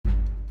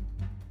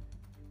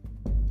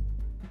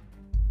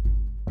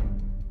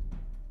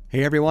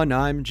Hey everyone,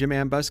 I'm Jim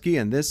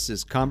Ambuske, and this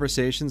is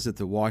Conversations at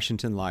the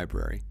Washington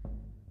Library.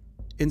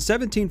 In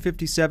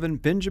 1757,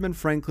 Benjamin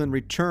Franklin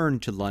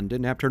returned to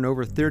London after an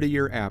over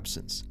 30-year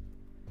absence.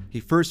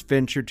 He first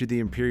ventured to the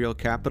imperial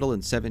capital in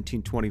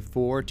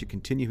 1724 to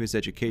continue his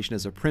education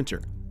as a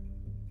printer.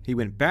 He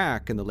went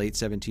back in the late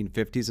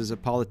 1750s as a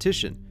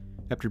politician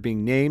after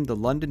being named the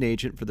London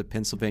agent for the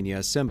Pennsylvania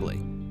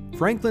Assembly.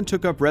 Franklin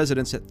took up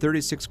residence at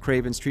 36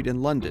 Craven Street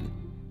in London,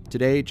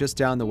 today just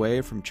down the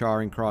way from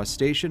Charing Cross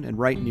Station and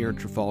right near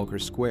Trafalgar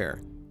Square.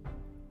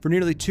 For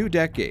nearly 2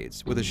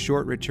 decades, with a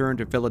short return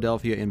to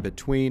Philadelphia in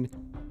between,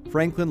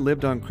 Franklin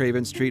lived on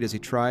Craven Street as he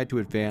tried to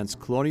advance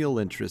colonial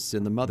interests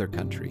in the mother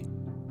country.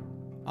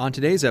 On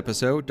today's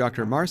episode,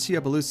 Dr. Marcia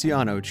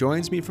Beluciano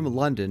joins me from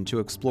London to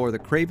explore the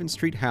Craven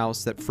Street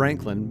house that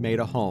Franklin made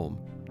a home.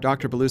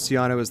 Dr.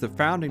 Beluciano is the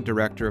founding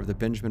director of the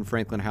Benjamin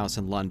Franklin House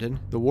in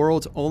London, the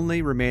world's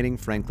only remaining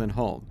Franklin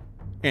home.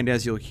 And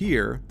as you'll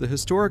hear, the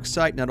historic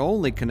site not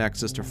only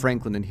connects us to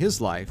Franklin and his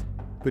life,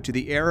 but to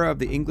the era of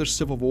the English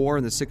Civil War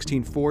in the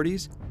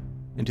 1640s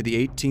and to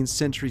the 18th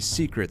century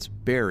secrets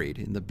buried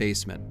in the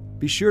basement.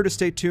 Be sure to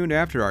stay tuned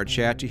after our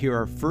chat to hear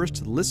our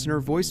first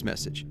listener voice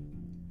message.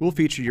 We'll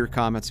feature your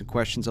comments and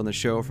questions on the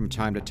show from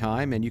time to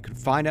time, and you can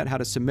find out how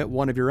to submit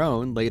one of your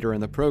own later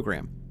in the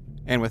program.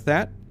 And with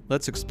that,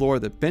 let's explore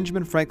the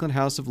Benjamin Franklin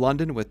House of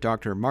London with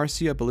Dr.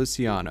 Marcia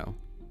Beluciano.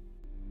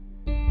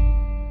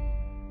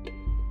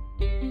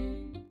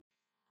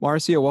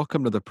 Marcia,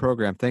 welcome to the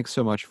program. Thanks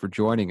so much for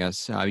joining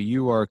us.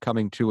 You are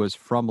coming to us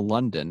from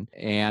London,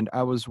 and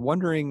I was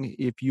wondering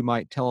if you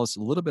might tell us a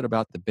little bit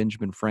about the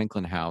Benjamin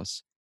Franklin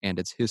House and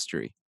its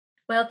history.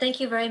 Well, thank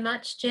you very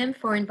much, Jim,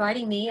 for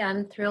inviting me.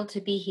 I'm thrilled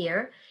to be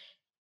here.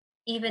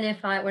 Even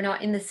if we're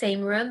not in the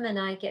same room and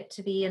I get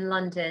to be in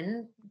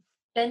London,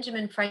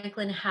 Benjamin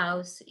Franklin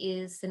House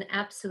is an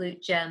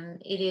absolute gem.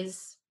 It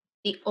is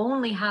the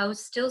only house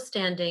still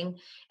standing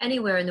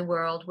anywhere in the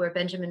world where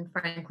Benjamin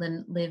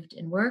Franklin lived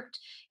and worked.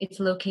 It's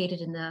located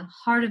in the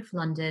heart of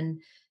London,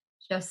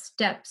 just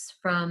steps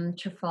from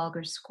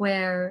Trafalgar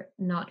Square,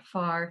 not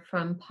far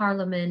from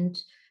Parliament,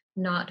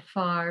 not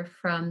far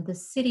from the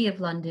City of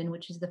London,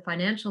 which is the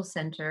financial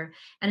center.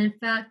 And in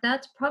fact,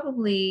 that's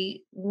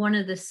probably one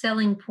of the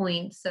selling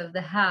points of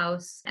the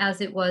house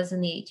as it was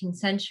in the 18th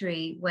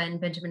century when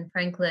Benjamin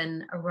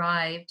Franklin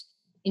arrived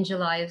in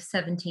July of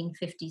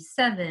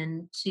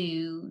 1757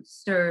 to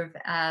serve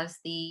as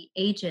the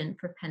agent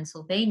for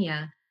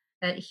Pennsylvania,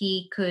 that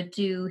he could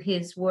do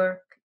his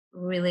work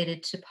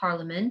related to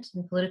Parliament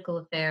and political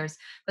affairs,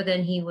 but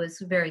then he was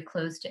very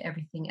close to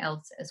everything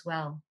else as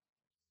well.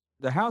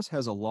 The house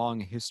has a long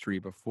history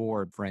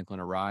before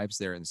Franklin arrives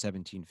there in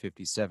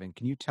 1757.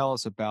 Can you tell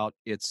us about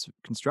its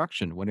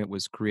construction, when it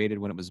was created,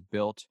 when it was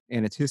built,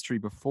 and its history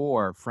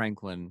before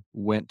Franklin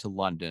went to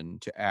London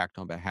to act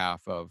on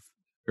behalf of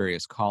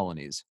various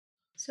colonies?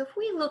 So if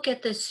we look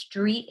at the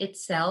street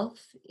itself,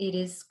 it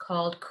is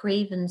called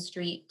Craven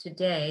Street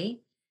today.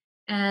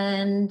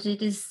 And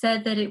it is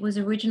said that it was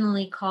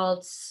originally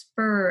called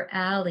Spur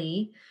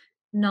Alley,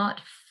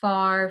 not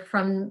far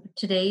from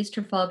today's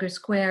Trafalgar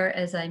Square,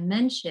 as I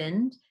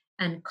mentioned,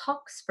 and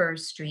Cockspur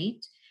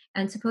Street.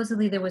 And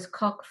supposedly there was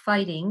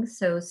cockfighting,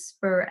 so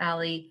Spur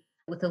Alley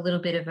with a little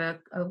bit of a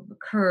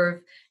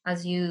curve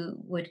as you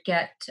would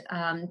get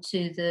to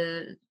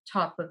the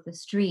top of the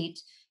street.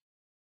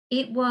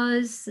 It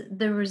was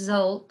the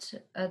result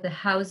of the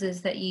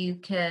houses that you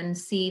can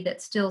see that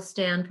still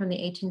stand from the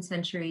 18th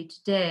century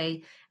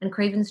today. And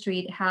Craven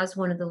Street has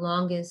one of the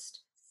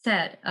longest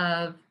set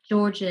of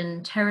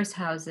Georgian terrace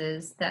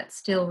houses that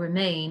still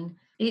remain.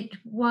 It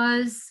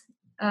was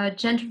a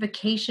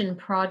gentrification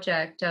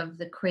project of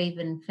the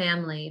Craven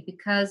family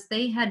because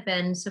they had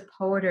been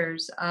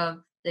supporters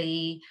of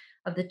the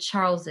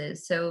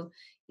Charleses. So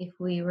if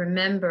we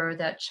remember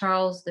that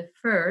Charles the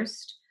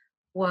First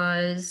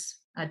was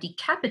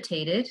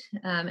decapitated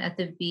at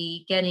the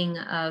beginning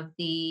of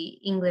the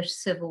English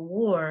Civil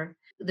War,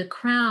 the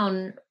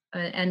crown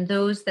and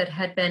those that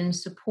had been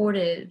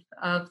supportive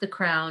of the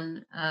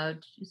crown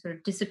sort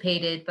of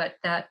dissipated, but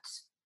that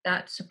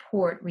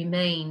support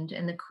remained.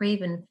 And the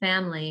Craven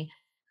family,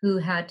 who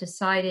had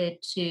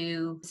decided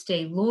to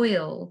stay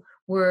loyal,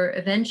 were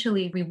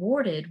eventually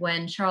rewarded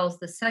when Charles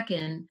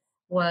II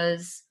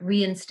was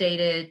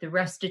reinstated, the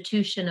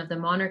restitution of the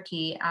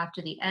monarchy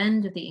after the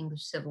end of the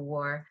English Civil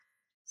War.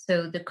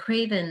 So the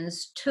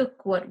Cravens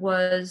took what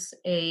was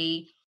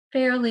a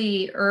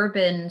fairly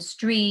urban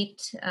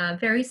street,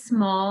 very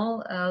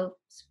small,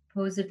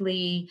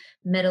 supposedly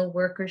metal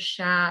worker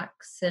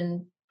shacks,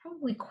 and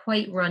probably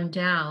quite run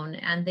down.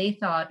 And they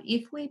thought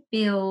if we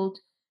build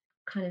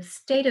kind of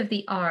state of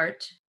the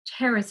art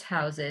terrace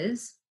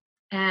houses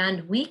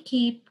and we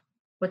keep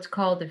what's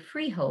called the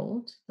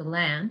freehold, the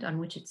land on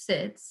which it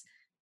sits,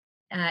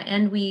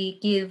 and we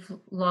give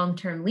long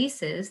term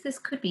leases, this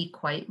could be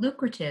quite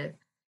lucrative.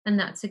 And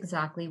that's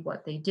exactly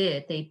what they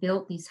did. They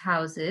built these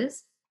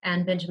houses,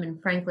 and Benjamin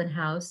Franklin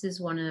House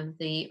is one of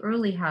the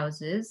early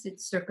houses.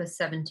 It's circa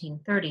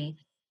 1730.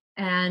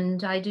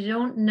 And I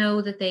don't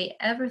know that they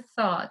ever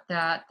thought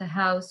that the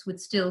house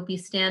would still be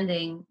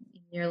standing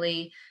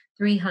nearly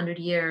 300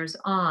 years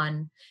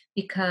on,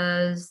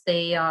 because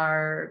they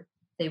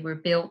were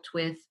built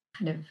with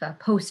kind of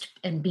post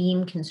and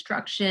beam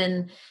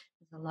construction.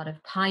 There's a lot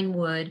of pine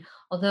wood.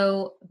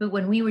 But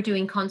when we were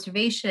doing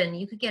conservation,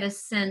 you could get a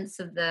sense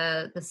of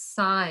the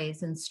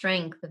size and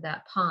strength of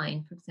that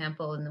pine. For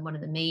example, in one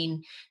of the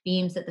main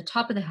beams at the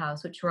top of the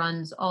house, which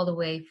runs all the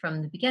way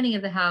from the beginning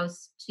of the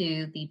house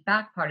to the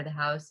back part of the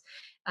house,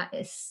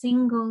 a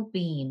single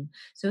beam.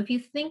 So if you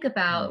think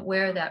about Mm.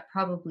 where that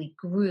probably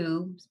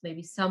grew,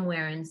 maybe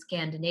somewhere in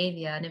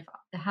Scandinavia, and if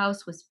the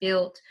house was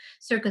built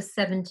circa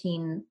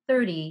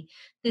 1730,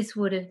 this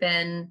would have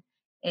been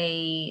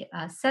a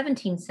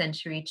 17th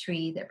century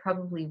tree that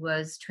probably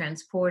was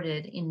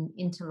transported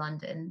into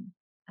London.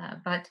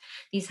 But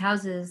these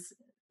houses,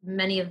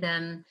 many of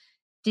them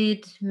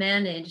did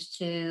manage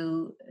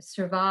to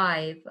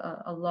survive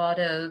a lot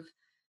of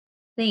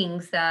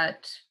things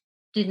that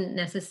didn't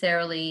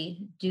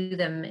necessarily do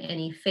them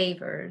any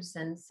favors.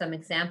 And some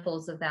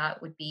examples of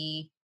that would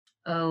be,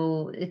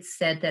 oh, it's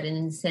said that an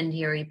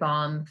incendiary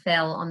bomb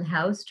fell on the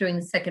house during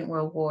the Second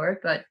World War,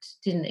 but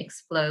didn't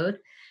explode.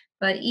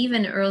 But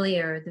even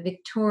earlier, the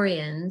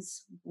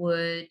Victorians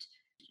would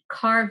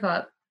carve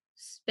up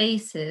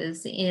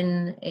spaces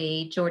in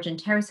a Georgian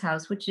terrace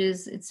house, which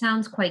is, it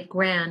sounds quite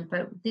grand,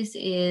 but this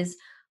is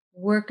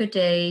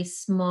workaday,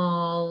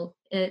 small,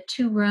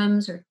 2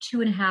 rooms or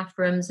 2.5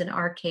 rooms in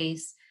our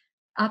case,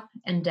 up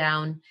and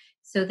down.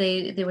 So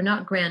they were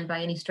not grand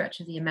by any stretch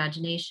of the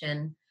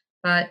imagination,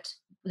 but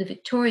the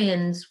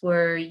Victorians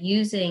were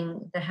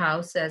using the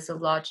house as a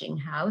lodging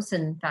house.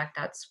 And in fact,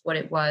 that's what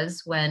it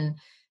was when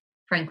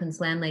Franklin's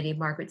landlady,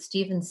 Margaret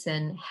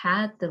Stevenson,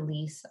 had the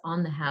lease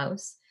on the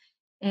house.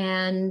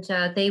 And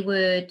they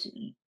would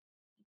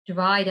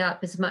divide up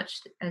as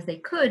much as they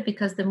could,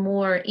 because the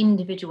more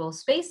individual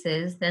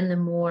spaces, then the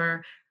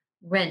more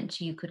rent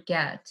you could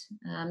get.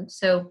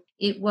 So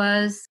it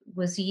was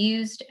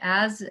used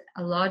as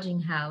a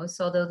lodging house.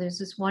 Although there's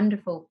this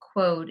wonderful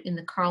quote in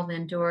the Carl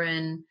Van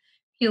Doren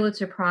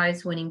Pulitzer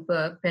Prize winning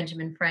book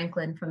Benjamin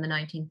Franklin from the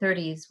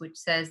 1930s, which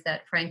says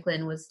that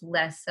Franklin was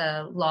less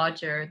a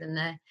lodger than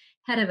the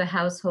head of a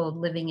household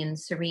living in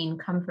serene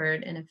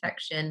comfort and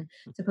affection.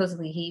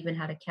 Supposedly, he even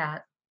had a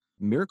cat.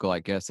 Miracle, I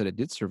guess, that it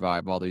did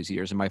survive all these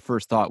years. And my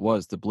first thought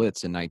was the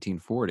Blitz in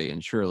 1940,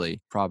 and surely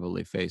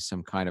probably faced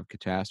some kind of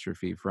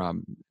catastrophe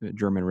from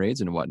German raids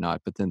and whatnot.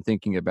 But then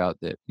thinking about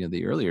the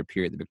earlier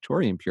period, the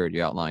Victorian period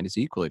you outlined, is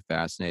equally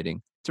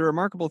fascinating. It's a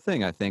remarkable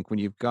thing, I think, when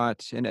you've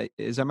got, and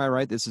am I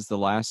right? This is the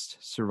last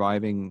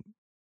surviving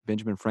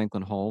Benjamin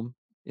Franklin home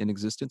in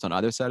existence on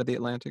either side of the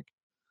Atlantic.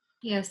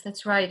 Yes,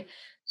 that's right.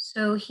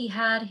 So he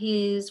had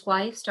his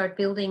wife start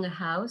building a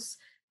house.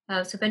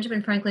 So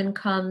Benjamin Franklin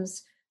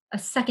comes a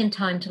second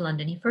time to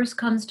London. He first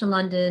comes to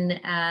London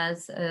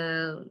as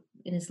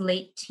in his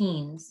late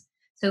teens.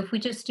 So if we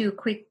just do a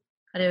quick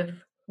kind of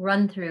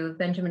run through of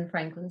Benjamin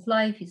Franklin's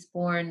life, he's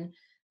born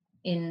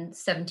in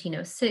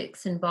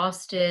 1706 in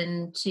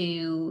Boston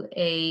to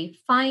a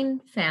fine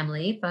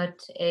family,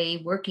 but a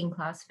working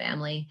class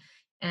family.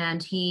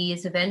 And he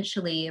is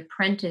eventually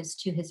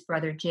apprenticed to his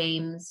brother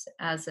James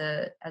as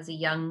a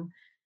young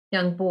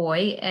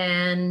boy,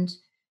 and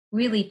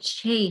really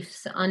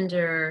chafes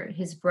under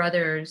his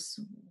brother's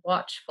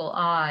watchful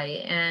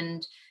eye.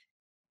 And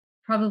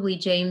probably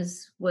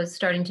James was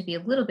starting to be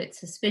a little bit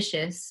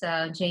suspicious.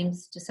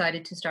 James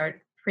decided to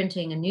start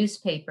printing a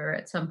newspaper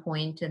at some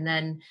point, and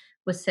then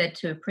was said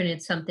to have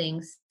printed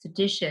something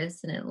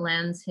seditious, and it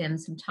lands him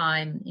some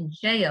time in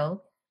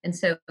jail. And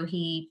so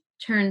he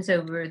turns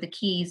over the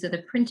keys of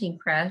the printing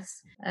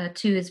press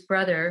to his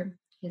brother,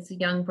 his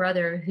young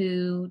brother,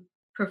 who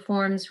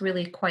performs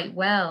really quite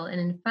well. And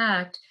in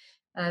fact,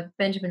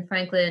 Benjamin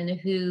Franklin,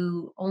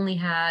 who only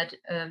had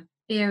a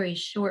very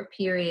short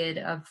period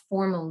of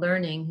formal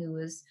learning, who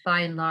was by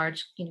and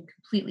large,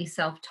 completely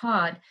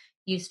self-taught,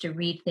 used to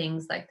read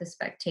things like the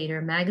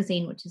Spectator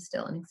magazine, which is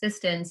still in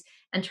existence,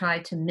 and try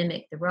to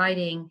mimic the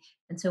writing.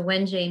 And so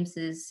when James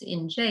is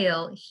in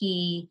jail,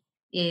 he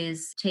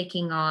is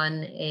taking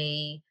on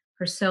a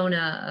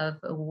persona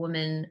of a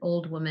woman,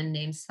 old woman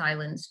named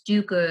Silence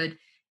Dogood,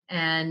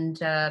 and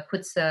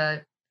puts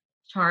a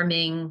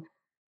charming,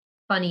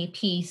 funny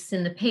piece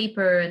in the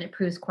paper, and it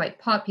proves quite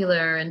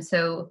popular. And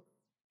so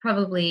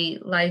probably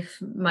life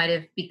might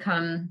have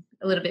become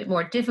a little bit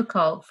more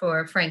difficult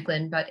for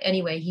Franklin. But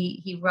anyway,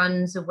 he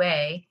runs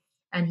away,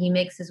 and he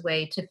makes his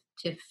way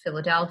to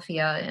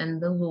Philadelphia.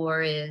 And the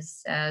lure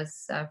is,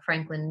 as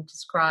Franklin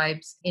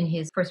describes in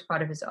his first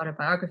part of his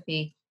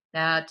autobiography,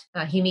 that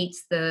he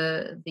meets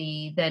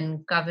the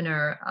then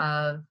governor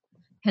of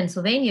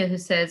Pennsylvania, who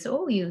says,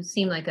 "Oh, you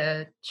seem like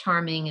a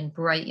charming and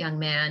bright young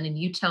man, and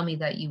you tell me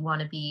that you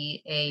want to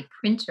be a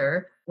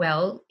printer.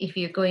 Well, if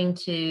you're going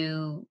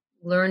to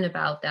learn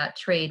about that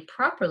trade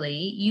properly,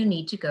 you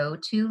need to go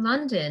to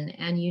London,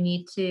 and you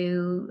need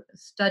to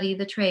study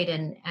the trade.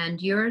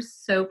 And you're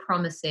so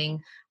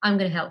promising. I'm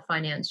going to help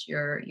finance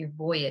your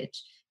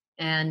voyage."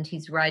 And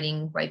he's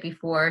writing right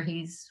before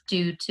he's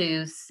due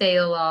to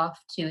sail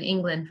off to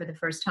England for the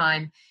first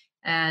time.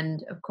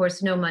 And of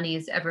course, no money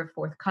is ever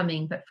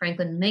forthcoming, but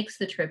Franklin makes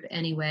the trip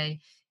anyway.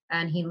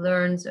 And he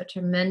learns a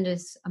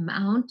tremendous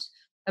amount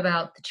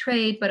about the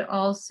trade, but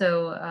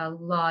also a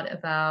lot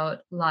about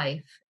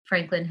life.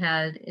 Franklin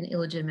had an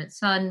illegitimate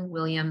son,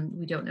 William.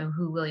 We don't know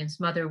who William's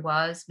mother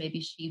was. Maybe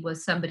she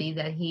was somebody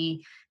that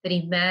he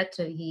met.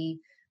 He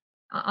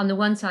On the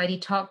one side, he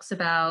talks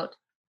about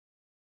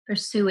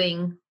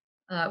pursuing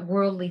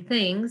worldly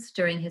things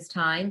during his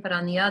time, but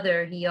on the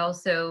other, he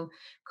also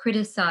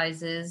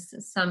criticizes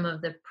some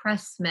of the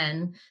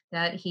pressmen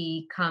that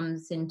he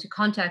comes into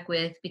contact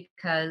with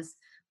because,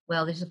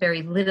 well, there's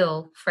very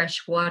little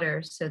fresh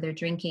water, so they're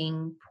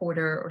drinking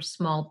porter or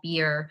small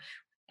beer,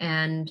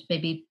 and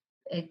maybe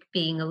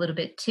being a little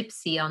bit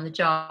tipsy on the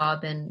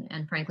job,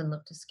 and Franklin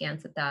looked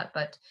askance at that.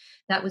 But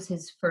that was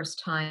his first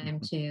time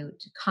Mhm.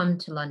 to come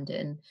to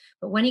London.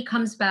 But when he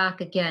comes back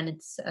again,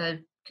 it's a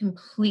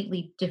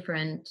completely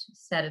different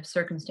set of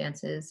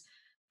circumstances.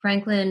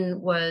 Franklin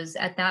was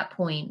at that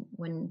point,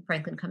 when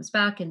Franklin comes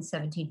back in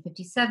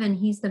 1757,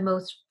 he's the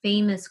most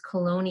famous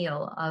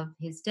colonial of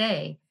his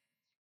day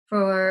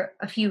for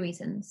a few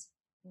reasons.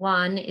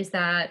 One is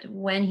that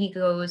when he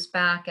goes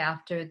back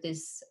after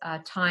this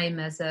time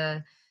as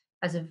a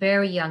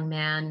very young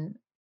man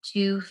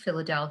to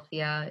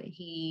Philadelphia,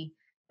 he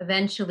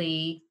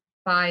eventually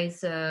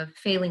buys a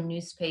failing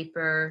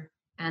newspaper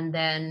and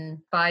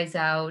then buys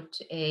out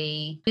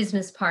a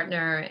business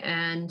partner,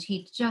 and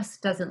he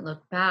just doesn't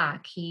look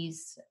back.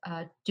 He's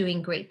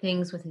doing great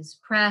things with his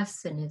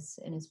press and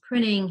his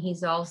printing.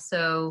 He's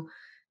also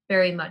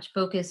very much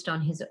focused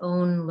on his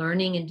own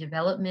learning and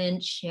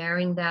development,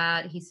 sharing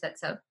that. He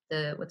sets up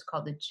the what's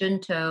called the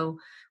junto,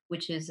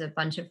 which is a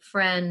bunch of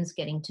friends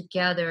getting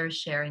together,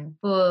 sharing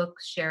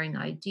books, sharing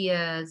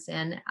ideas,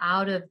 and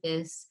out of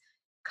this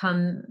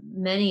come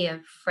many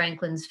of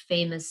Franklin's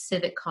famous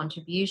civic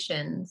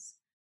contributions,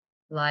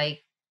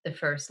 like the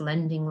first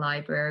lending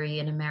library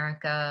in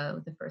America,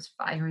 the first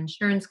fire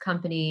insurance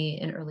company,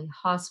 an early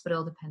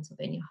hospital, the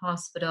Pennsylvania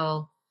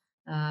Hospital,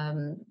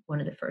 one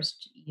of the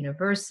first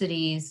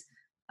universities,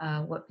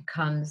 what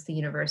becomes the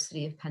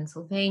University of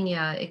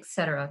Pennsylvania,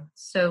 etc.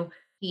 So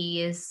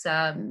he is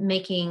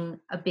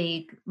making a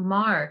big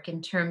mark in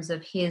terms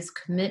of his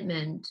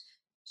commitment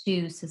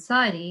to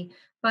society,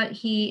 but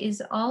he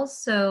is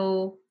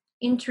also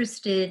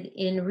interested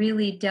in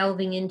really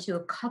delving into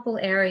a couple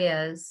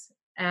areas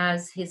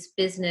as his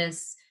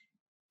business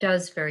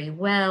does very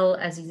well,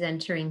 as he's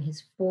entering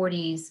his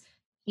 40s.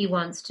 He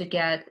wants to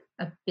get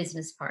a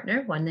business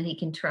partner, one that he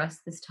can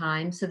trust this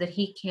time, so that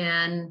he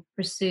can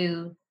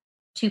pursue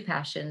two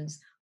passions.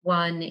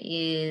 One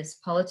is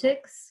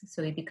politics,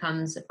 so he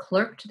becomes a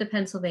clerk to the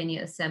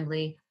Pennsylvania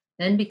Assembly,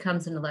 then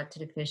becomes an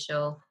elected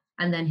official,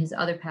 and then his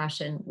other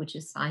passion, which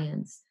is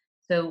science.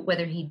 So,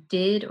 whether he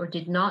did or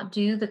did not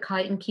do the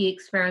kite and key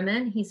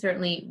experiment, he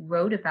certainly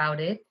wrote about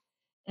it.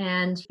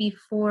 And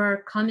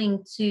before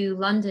coming to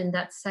London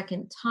that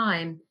second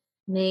time,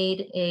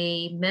 made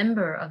a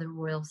member of the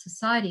Royal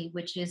Society,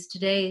 which is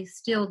today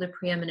still the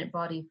preeminent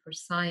body for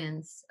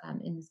science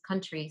in this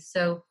country.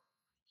 So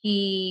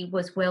he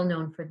was well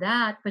known for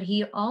that, but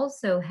he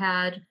also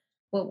had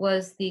what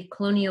was the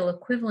colonial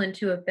equivalent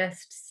to a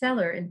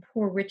bestseller in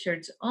Poor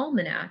Richard's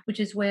Almanac, which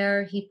is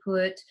where he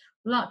put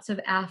lots of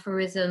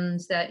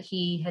aphorisms that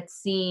he had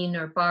seen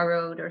or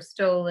borrowed or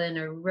stolen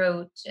or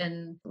wrote,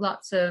 and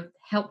lots of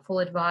helpful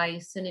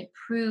advice. And it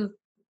proved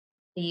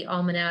the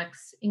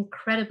almanacs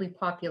incredibly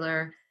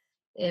popular.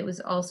 It was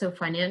also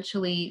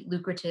financially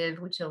lucrative,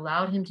 which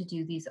allowed him to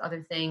do these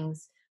other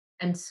things.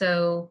 And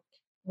so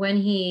when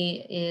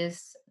he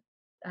is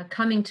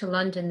coming to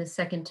London the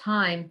second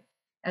time,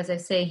 as I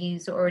say,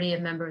 he's already a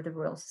member of the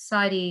Royal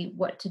Society,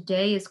 what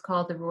today is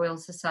called the Royal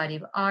Society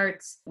of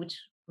Arts, which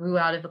grew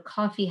out of a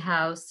coffee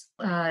house.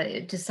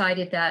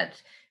 Decided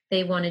that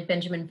they wanted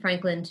Benjamin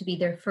Franklin to be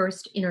their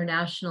first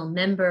international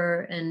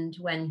member. And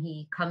when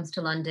he comes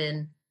to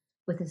London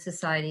with the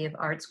Society of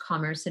Arts,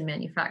 Commerce, and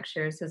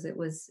Manufactures, as it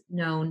was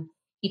known,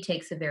 he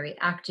takes a very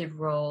active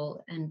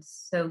role. And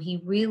so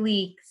he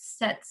really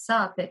sets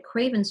up at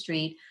Craven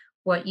Street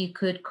what you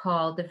could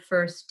call the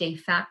first de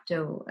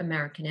facto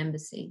American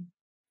embassy.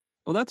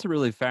 Well, that's a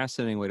really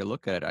fascinating way to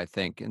look at it, I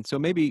think. And so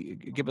maybe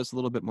give us a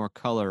little bit more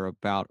color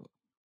about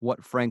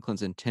what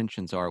Franklin's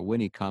intentions are when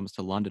he comes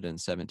to London in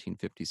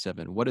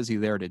 1757. What is he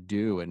there to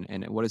do,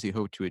 and what does he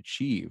hope to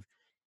achieve?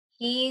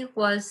 He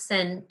was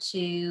sent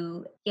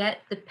to get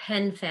the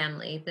Penn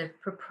family, the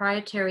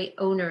proprietary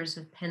owners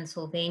of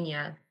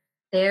Pennsylvania.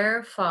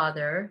 Their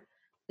father,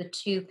 the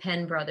two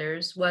Penn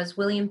brothers, was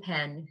William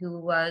Penn, who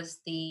was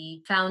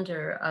the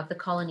founder of the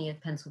colony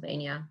of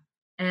Pennsylvania.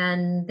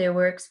 And there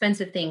were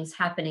expensive things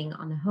happening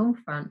on the home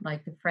front,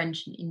 like the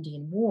French and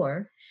Indian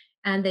War.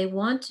 And they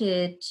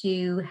wanted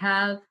to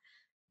have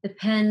the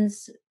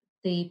Penns,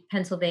 the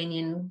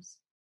Pennsylvanians,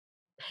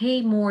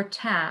 pay more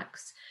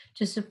tax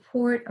to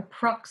support a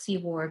proxy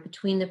war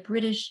between the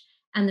British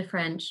and the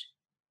French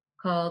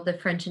called the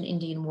French and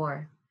Indian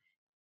War.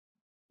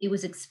 It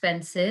was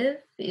expensive.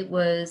 It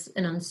was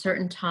an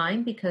uncertain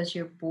time because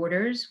your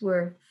borders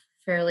were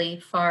fairly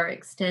far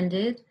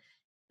extended.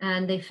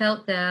 and they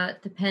felt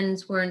that the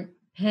Penns weren't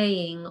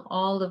paying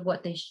all of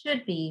what they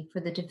should be for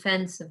the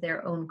defense of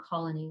their own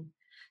colony.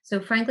 So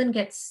Franklin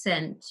gets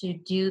sent to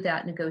do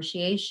that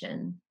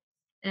negotiation,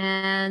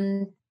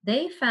 and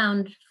they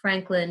found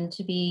Franklin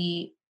to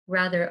be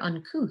rather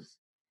uncouth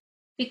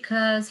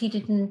because he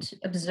didn't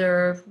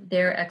observe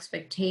their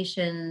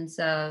expectations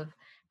of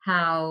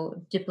how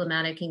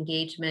diplomatic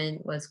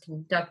engagement was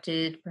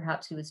conducted.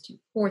 Perhaps he was too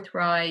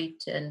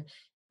forthright, and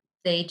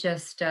they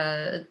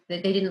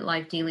didn't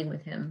like dealing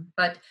with him.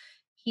 But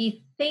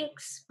he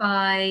thinks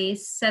by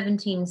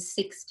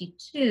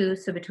 1762,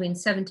 so between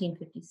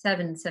 1757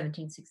 and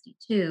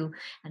 1762,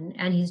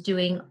 and he's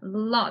doing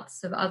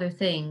lots of other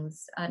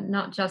things,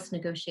 not just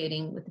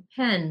negotiating with the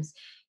Penns.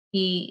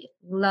 He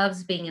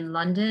loves being in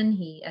London.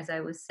 He, as I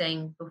was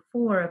saying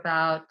before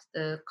about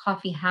the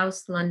Coffee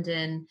House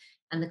London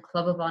and the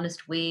Club of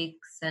Honest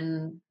Whigs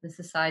and the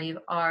Society of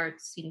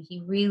Arts,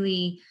 he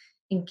really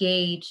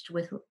engaged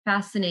with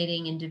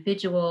fascinating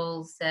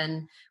individuals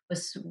and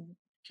was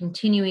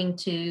continuing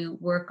to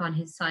work on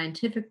his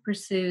scientific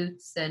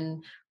pursuits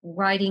and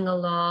writing a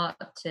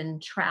lot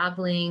and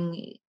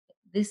traveling.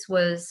 This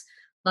was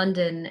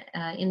London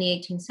in the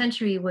 18th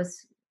century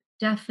was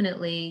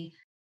definitely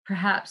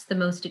perhaps the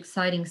most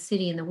exciting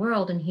city in the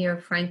world. And here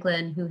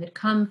Franklin, who had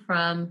come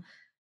from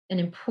an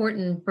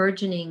important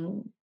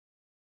burgeoning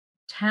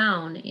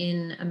town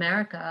in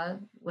America,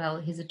 well,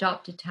 his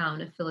adopted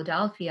town of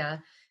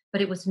Philadelphia,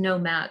 but it was no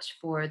match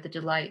for the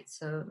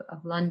delights of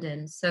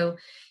London. So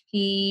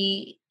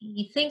he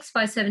thinks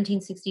by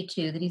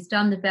 1762 that he's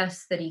done the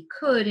best that he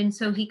could, and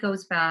so he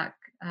goes back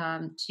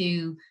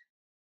to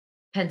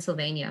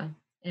Pennsylvania.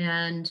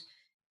 And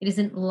it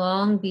isn't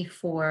long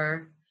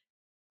before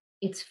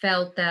it's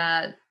felt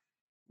that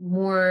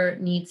more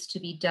needs to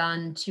be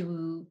done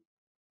to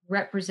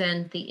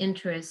represent the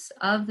interests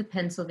of the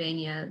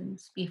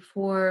Pennsylvanians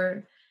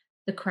before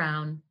the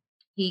crown.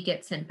 He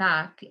gets sent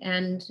back,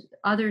 and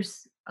other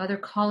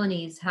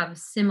colonies have a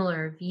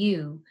similar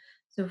view.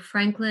 So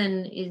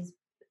Franklin is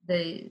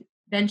the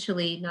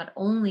eventually not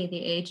only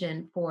the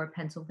agent for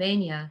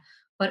Pennsylvania,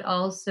 but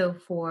also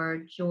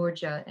for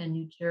Georgia and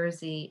New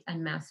Jersey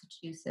and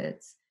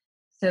Massachusetts.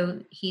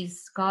 So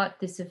he's got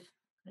this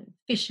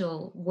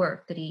official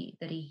work that he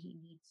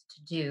needs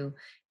to do,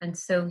 and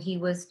so he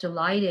was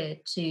delighted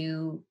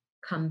to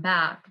come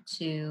back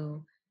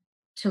to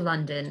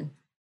London.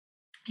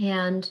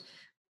 And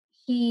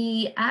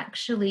he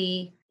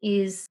actually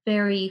is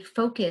very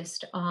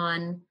focused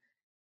on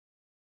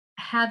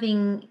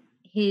having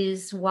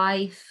his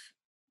wife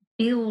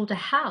build a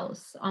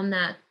house on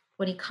that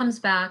when he comes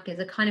back as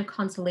a kind of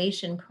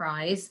consolation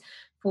prize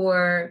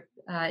for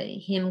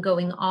him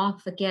going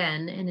off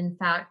again. And in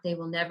fact, they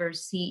will never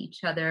see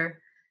each other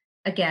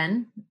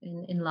again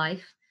in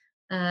life.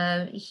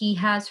 He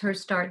has her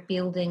start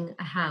building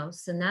a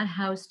house, and that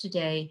house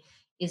today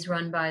is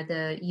run by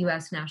the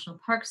U.S. National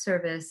Park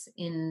Service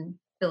in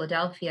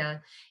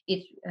Philadelphia.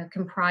 It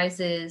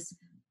comprises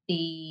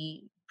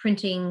the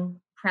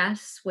printing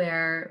press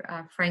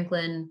where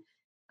Franklin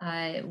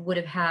would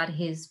have had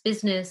his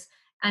business,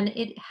 and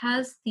it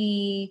has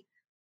the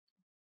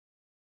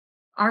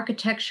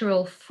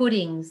architectural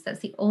footings. That's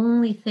the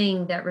only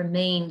thing that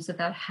remains of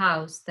that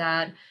house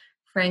that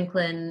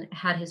Franklin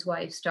had his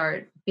wife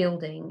start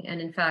building. And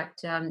in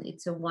fact,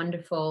 it's a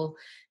wonderful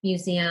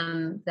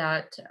museum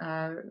that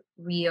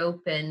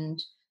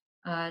reopened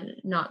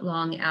not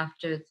long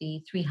after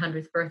the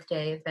 300th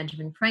birthday of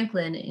Benjamin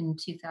Franklin in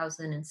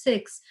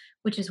 2006,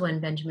 which is when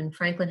Benjamin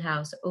Franklin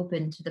House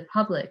opened to the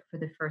public for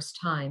the first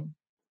time.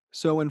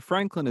 So when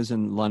Franklin is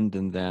in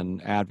London,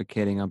 then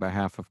advocating on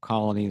behalf of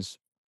colonies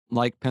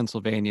like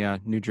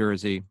Pennsylvania, New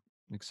Jersey,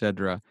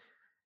 etc.,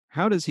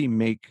 how does he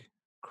make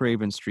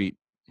Craven Street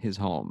his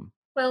home?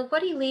 Well,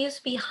 what he leaves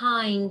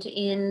behind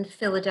in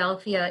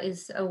Philadelphia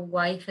is a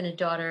wife and a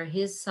daughter.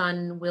 His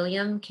son,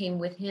 William, came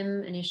with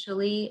him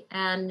initially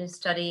and is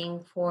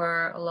studying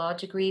for a law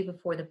degree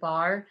before the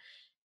bar.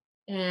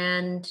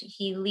 And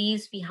he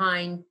leaves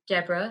behind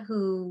Deborah,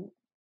 who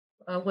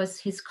was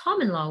his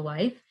common law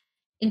wife.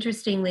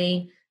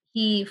 Interestingly,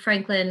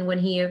 Franklin, when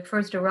he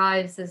first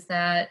arrives as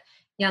that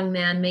young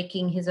man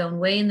making his own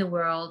way in the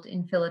world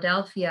in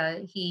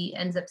Philadelphia, he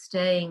ends up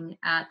staying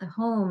at the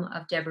home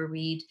of Deborah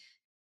Reed,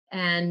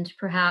 and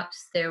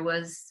perhaps there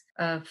was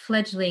a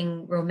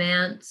fledgling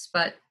romance,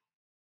 but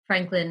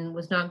Franklin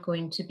was not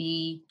going to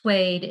be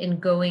swayed in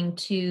going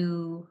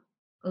to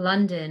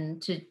London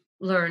to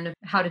learn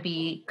how to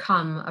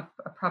become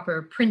a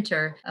proper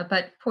printer.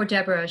 But poor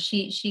Deborah,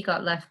 she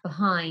got left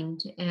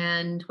behind.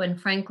 And when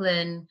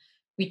Franklin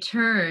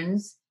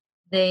returns,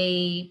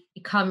 they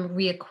become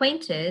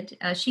reacquainted.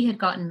 She had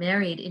gotten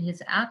married in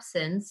his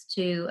absence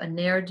to a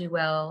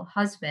ne'er-do-well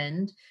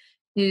husband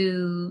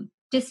who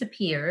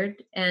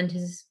disappeared, and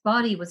his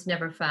body was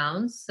never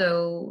found.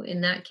 So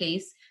in that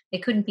case, they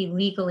couldn't be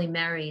legally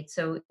married.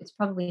 So it's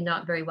probably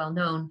not very well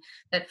known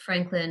that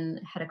Franklin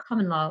had a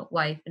common law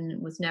wife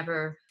and was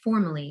never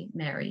formally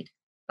married.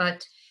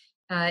 But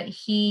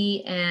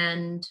he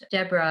and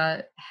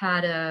Deborah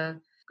had a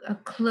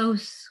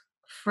close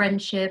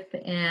friendship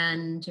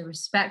and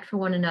respect for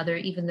one another,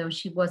 even though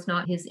she was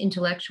not his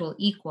intellectual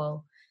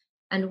equal.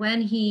 And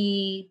when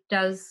he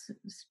does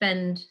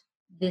spend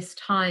these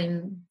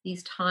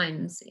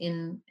times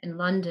in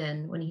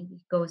London, when he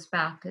goes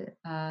back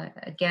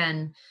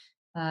again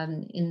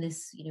in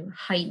this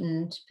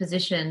heightened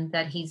position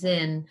that he's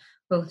in,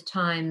 both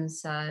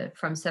times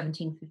from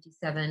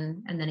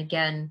 1757 and then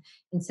again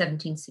in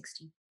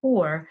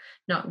 1764,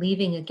 not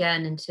leaving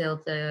again until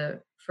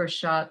the first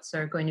shots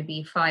are going to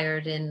be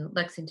fired in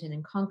Lexington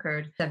and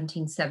Concord,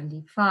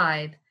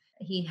 1775.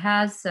 He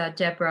has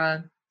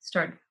Deborah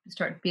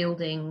start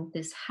building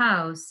this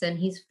house, and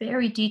he's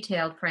very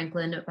detailed,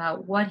 Franklin,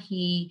 about what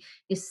he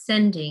is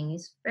sending.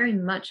 He's very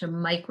much a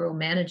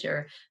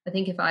micromanager. I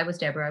think if I was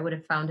Deborah, I would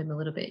have found him a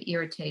little bit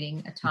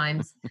irritating at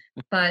times,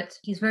 but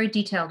he's very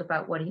detailed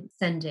about what he's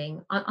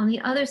sending. On the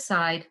other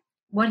side,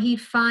 what he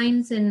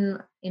finds in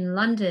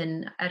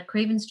London at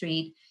Craven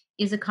Street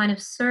is a kind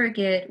of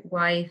surrogate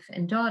wife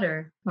and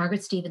daughter.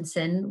 Margaret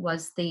Stevenson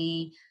was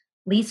the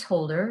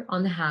leaseholder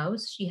on the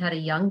house. She had a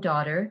young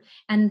daughter,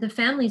 and the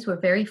families were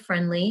very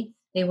friendly.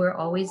 They were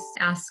always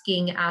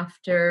asking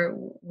after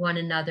one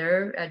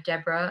another,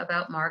 Deborah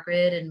about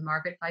Margaret and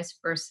Margaret vice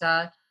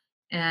versa,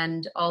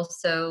 and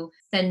also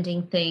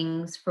sending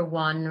things for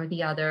one or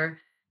the other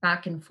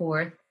back and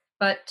forth.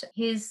 But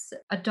his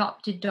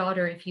adopted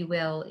daughter, if you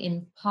will,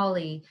 in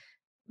Polly,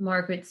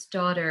 Margaret's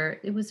daughter,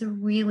 it was a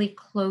really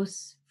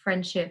close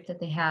friendship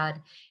that they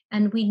had.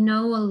 And we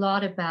know a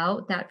lot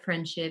about that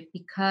friendship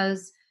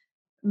because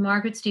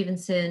Margaret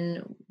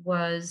Stevenson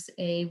was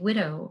a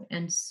widow.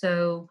 And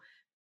so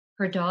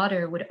her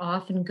daughter would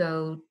often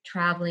go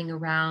traveling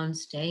around,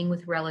 staying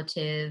with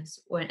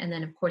relatives. And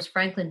then, of course,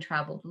 Franklin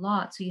traveled a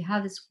lot. So you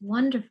have this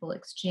wonderful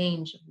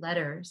exchange of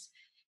letters.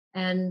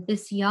 And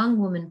this young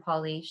woman,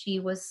 Polly, she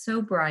was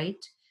so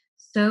bright,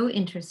 so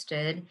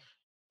interested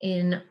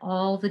in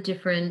all the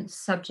different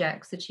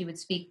subjects that she would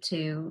speak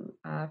to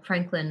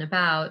Franklin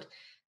about,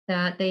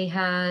 that they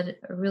had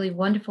a really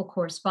wonderful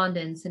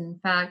correspondence. And in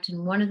fact,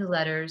 in one of the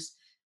letters,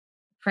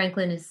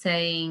 Franklin is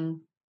saying,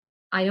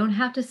 I don't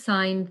have to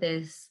sign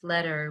this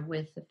letter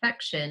with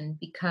affection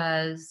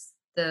because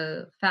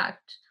the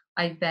fact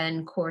I've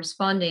been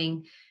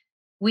corresponding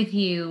with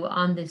you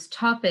on this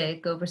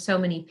topic over so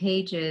many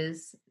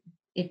pages,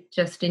 it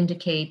just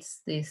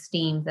indicates the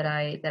esteem that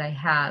I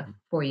have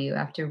for you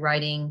after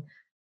writing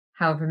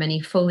however many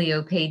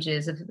folio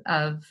pages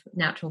of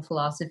natural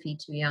philosophy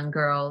to a young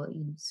girl.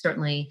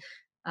 Certainly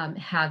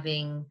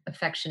having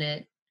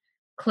affectionate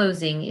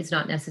closing is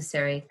not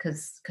necessary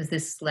because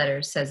this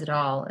letter says it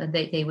all. And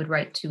they would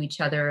write to each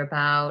other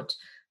about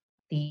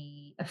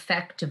the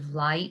effect of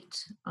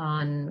light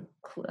on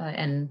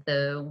and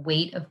the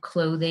weight of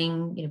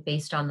clothing,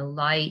 based on the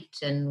light,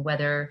 and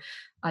whether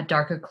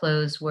darker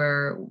clothes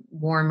were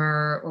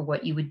warmer, or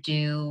what you would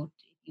do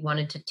if you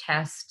wanted to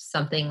test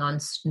something on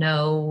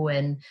snow.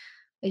 And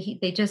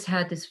they just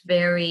had this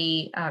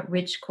very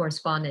rich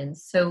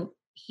correspondence. So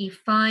he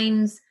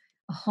finds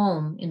a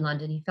home in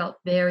London. He felt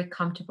very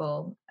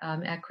comfortable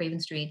at Craven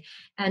Street.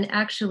 And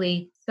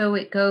actually, so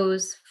it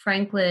goes,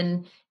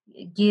 Franklin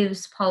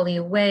gives Polly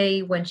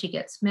away when she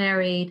gets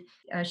married.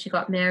 She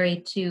got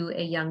married to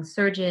a young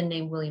surgeon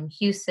named William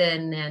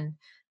Hewson, and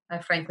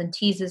Franklin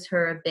teases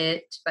her a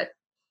bit, but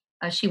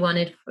she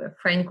wanted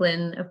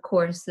Franklin, of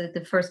course,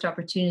 the first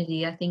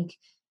opportunity. I think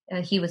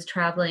he was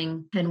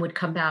traveling and would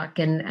come back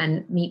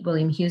and meet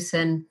William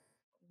Hewson.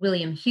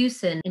 William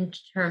Hewson, in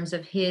terms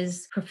of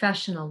his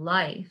professional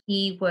life,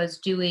 he was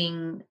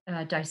doing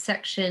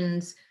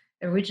dissections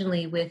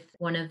originally with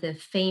one of the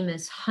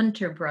famous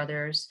Hunter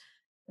brothers,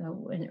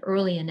 an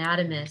early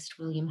anatomist,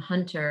 William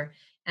Hunter,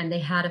 and they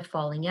had a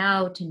falling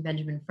out, and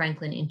Benjamin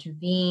Franklin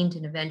intervened,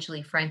 and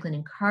eventually Franklin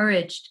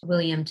encouraged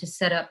William to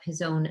set up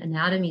his own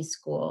anatomy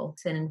school.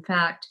 And in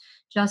fact,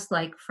 just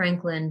like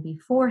Franklin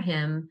before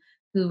him,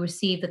 who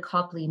received the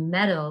Copley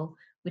Medal,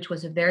 which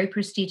was a very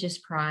prestigious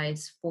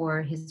prize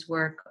for his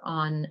work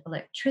on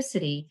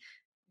electricity,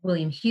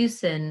 William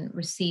Hewson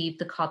received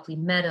the Copley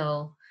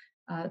Medal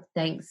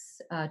thanks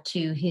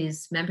to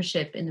his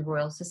membership in the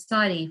Royal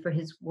Society for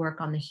his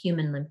work on the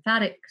human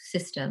lymphatic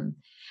system.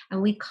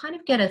 And we kind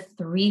of get a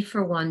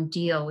 3-for-1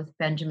 deal with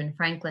Benjamin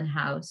Franklin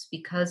House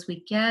because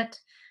we get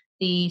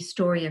the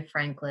story of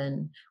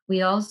Franklin.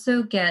 We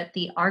also get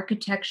the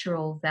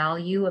architectural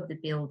value of the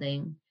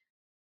building.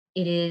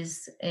 It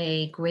is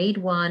a grade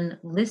 1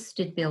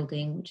 listed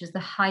building, which is the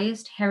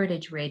highest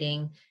heritage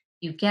rating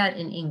you get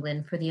in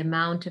England for the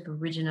amount of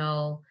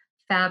original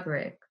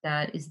fabric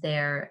that is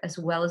there, as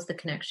well as the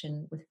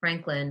connection with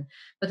Franklin.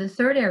 But the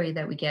third area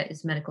that we get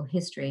is medical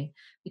history,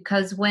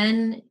 because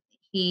when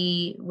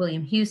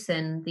William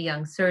Hewson, the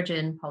young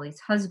surgeon, Polly's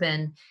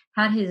husband,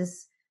 had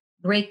his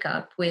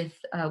breakup with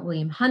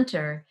William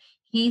Hunter,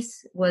 he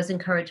was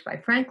encouraged by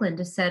Franklin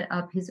to set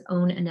up his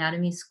own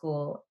anatomy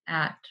school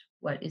at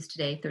what is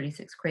today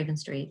 36 Craven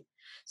Street.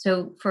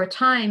 So for a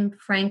time,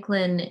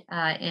 Franklin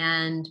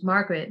and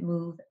Margaret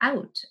move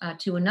out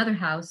to another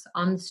house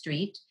on the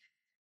street.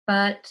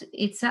 But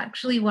it's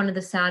actually one of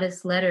the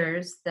saddest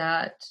letters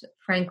that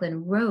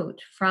Franklin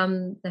wrote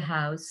from the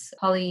house.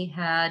 Polly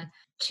had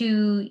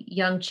two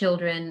young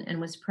children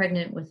and was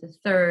pregnant with a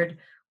third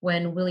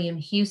when William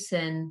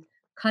Hewson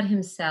cut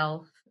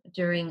himself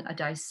during a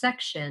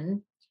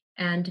dissection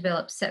and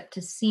developed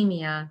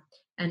septicemia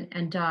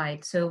and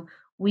died. So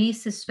we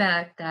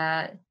suspect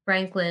that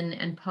Franklin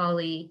and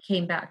Polly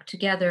came back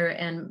together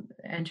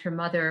and her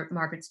mother,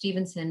 Margaret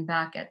Stevenson,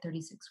 back at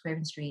 36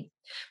 Craven Street.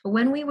 But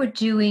when we were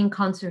doing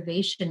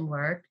conservation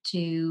work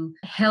to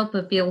help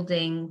a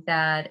building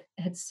that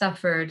had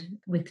suffered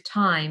with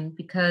time,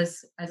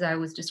 because as I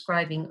was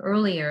describing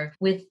earlier,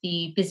 with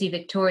the busy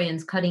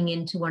Victorians cutting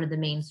into one of the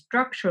main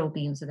structural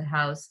beams of the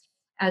house,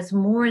 as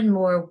more and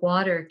more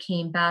water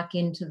came back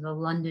into the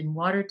London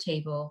water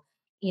table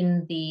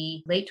in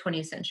the late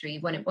 20th century,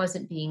 when it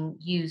wasn't being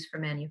used for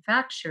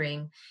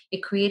manufacturing,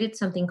 it created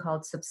something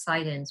called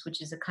subsidence,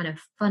 which is a kind of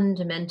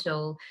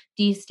fundamental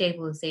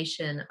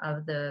destabilization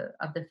of the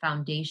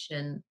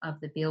foundation of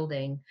the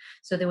building.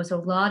 So there was a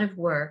lot of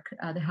work.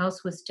 The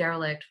house was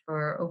derelict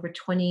for over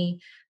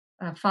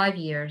 5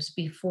 years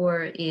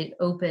before it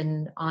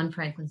opened on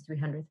Franklin's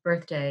 300th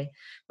birthday.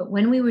 But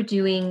when we were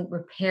doing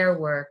repair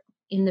work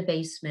in the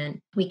basement,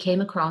 we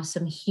came across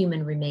some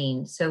human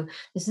remains. So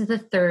this is the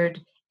third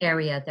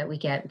area that we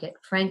get. We get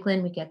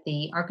Franklin, we get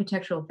the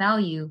architectural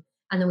value,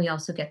 and then we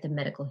also get the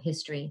medical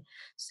history.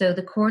 So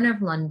the coroner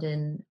of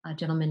London, a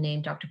gentleman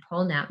named Dr.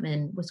 Paul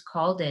Knapman, was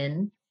called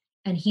in,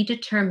 and he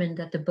determined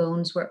that the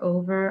bones were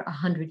over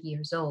 100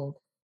 years old.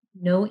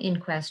 No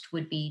inquest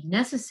would be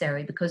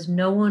necessary because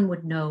no one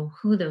would know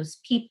who those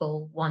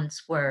people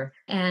once were.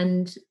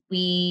 And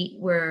we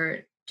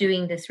were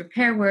doing this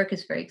repair work.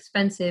 It's very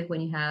expensive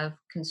when you have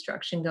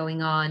construction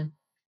going on.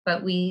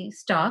 But we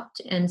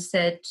stopped and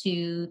said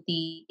to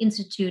the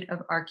Institute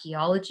of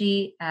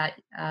Archaeology at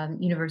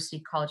University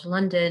College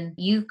London,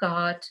 you've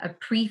got a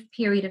brief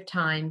period of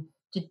time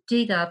to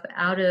dig up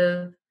out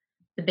of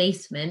the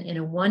basement in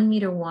a 1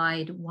 meter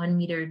wide, 1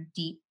 meter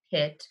deep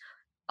pit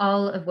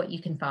all of what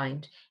you can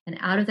find. And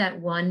out of that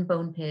one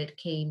bone pit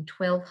came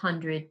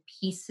 1,200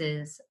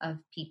 pieces of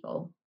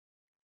people.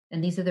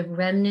 And these are the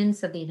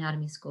remnants of the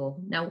anatomy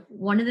school. Now,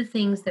 one of the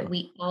things that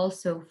we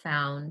also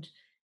found,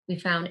 we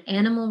found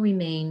animal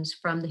remains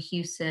from the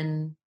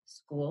Hewson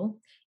school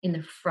in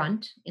the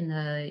front, in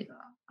the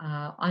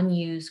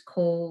unused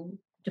coal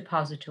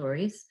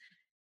depositories,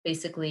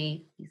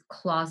 basically these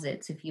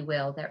closets, if you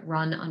will, that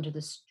run under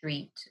the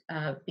street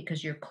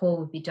because your coal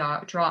would be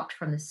dropped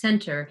from the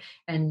center,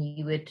 and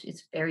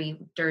it's very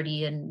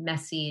dirty and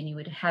messy, and you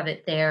would have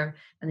it there,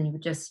 and then you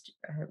would just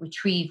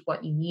retrieve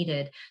what you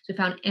needed. So we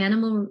found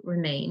animal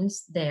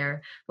remains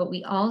there, but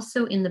we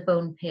also in the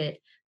bone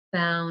pit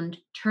found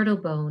turtle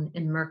bone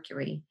and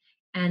mercury.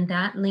 And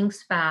that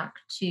links back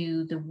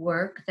to the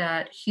work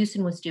that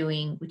Hewson was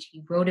doing, which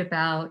he wrote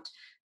about,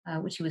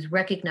 which he was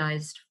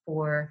recognized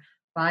for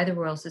by the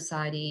Royal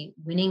Society,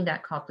 winning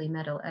that Copley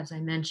Medal, as I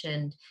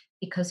mentioned,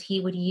 because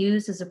he would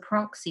use as a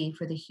proxy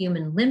for the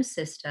human lymph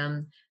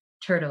system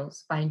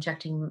turtles by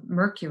injecting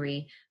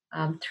mercury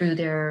through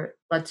their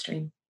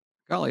bloodstream.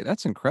 Golly,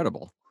 that's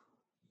incredible.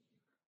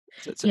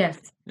 It's-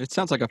 Yes. it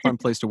sounds like a fun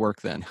place to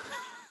work then.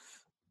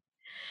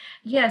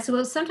 Yes.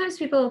 Well, sometimes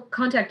people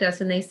contact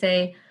us and they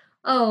say,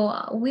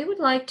 oh, we would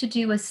like to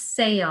do a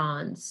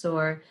seance,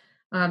 or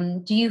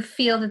do you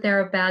feel that there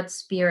are bad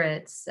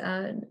spirits?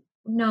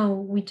 No,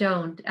 we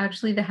don't.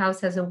 Actually, the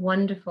house has a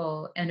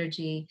wonderful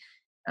energy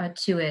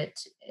to it.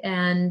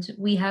 And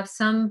we have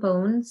some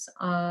bones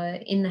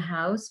in the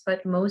house,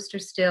 but most are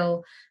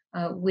still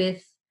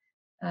with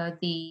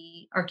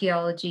the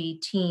archaeology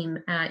team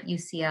at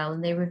UCL,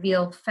 and they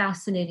reveal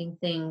fascinating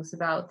things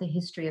about the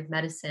history of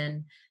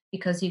medicine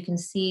because you can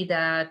see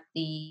that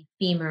the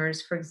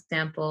femurs, for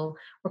example,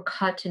 were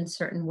cut in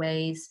certain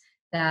ways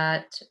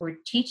that were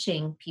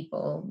teaching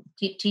people,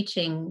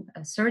 teaching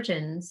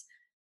surgeons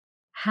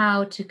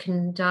how to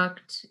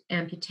conduct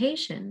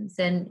amputations.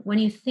 And when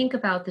you think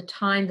about the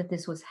time that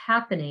this was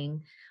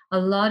happening, a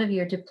lot of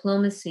your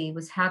diplomacy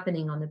was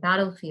happening on the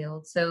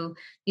battlefield. So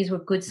these were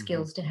good Mhm.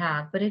 skills to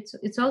have. But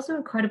it's also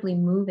incredibly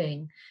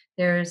moving.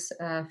 There's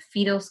a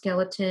fetal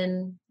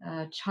skeleton,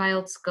 a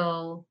child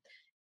skull.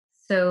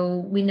 So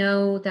we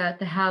know that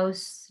the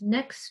house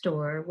next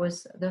door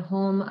was the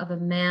home of a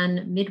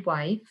man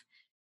midwife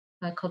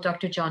called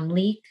Dr. John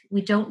Leake.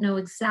 We don't know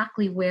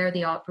exactly where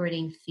the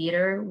operating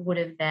theater would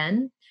have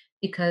been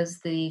because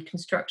the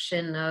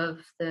construction of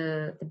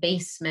the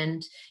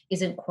basement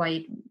isn't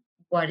quite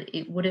what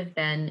it would have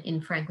been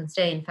in Franklin's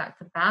day. In fact,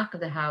 the back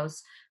of the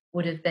house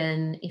would have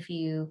been, if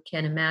you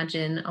can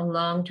imagine, a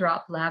long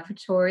drop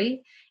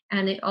lavatory.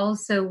 And it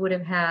also would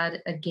have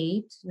had a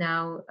gate.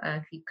 Now,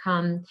 if you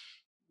come,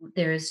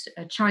 there's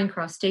a Charing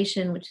Cross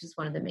station, which is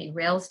one of the main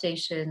rail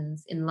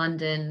stations in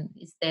London,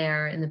 is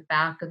there in the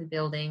back of the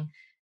building.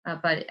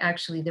 But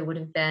actually, there would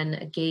have been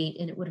a gate,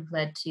 and it would have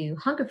led to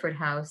Hungerford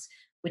House,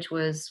 which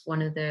was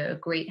one of the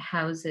great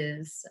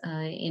houses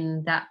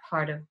in that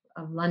part of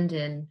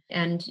London.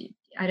 And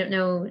I don't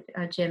know,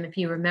 Jim, if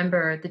you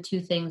remember the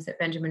two things that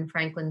Benjamin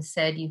Franklin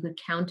said you could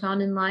count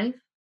on in life.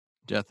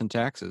 Death and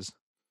taxes.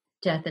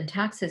 Death and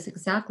taxes,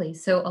 exactly.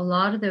 So a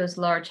lot of those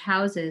large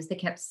houses, they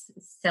kept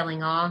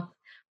selling off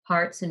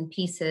parts and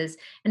pieces.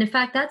 And in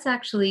fact, that's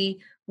actually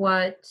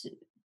what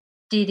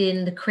did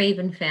in the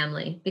Craven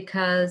family,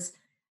 because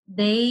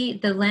the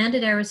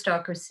landed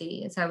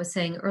aristocracy, as I was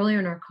saying earlier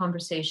in our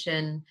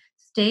conversation,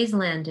 stays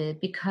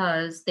landed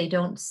because they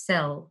don't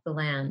sell the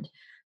land.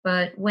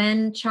 But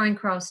when Charing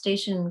Cross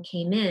Station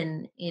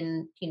came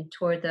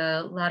toward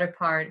the latter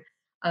part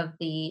of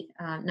the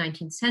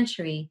 19th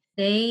century,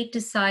 they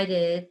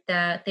decided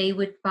that they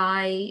would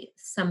buy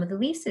some of the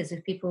leases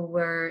if people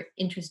were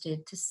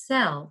interested to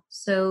sell.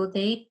 So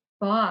they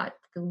bought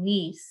the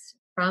lease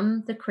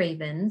from the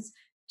Cravens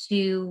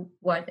to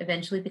what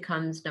eventually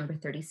becomes number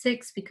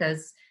 36,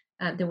 because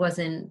there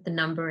wasn't the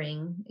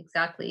numbering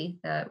exactly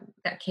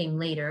that came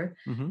later.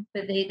 Hmm.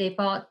 But they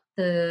bought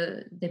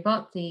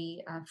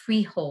the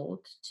freehold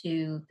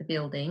to the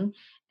building,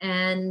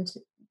 and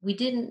we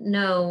didn't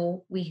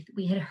know, we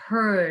had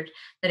heard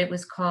that it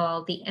was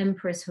called the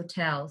Empress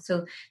Hotel.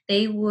 So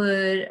they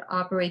would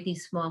operate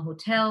these small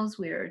hotels.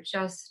 We were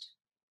just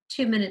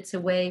 2 minutes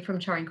away from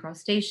Charing Cross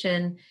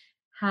Station.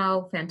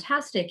 How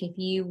fantastic if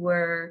you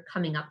were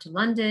coming up to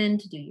London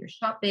to do your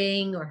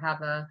shopping or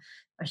have a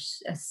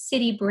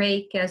city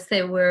break, as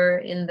they were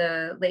in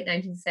the late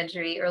 19th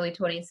century, early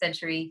 20th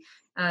century.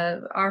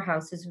 Our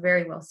house is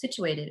very well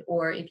situated.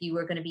 Or if you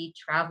were going to be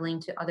traveling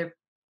to other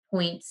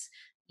points,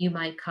 you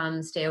might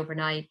come stay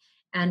overnight.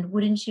 And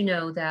wouldn't you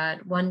know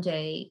that one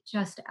day,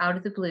 just out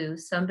of the blue,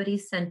 somebody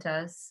sent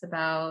us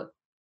about,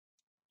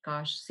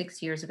 gosh,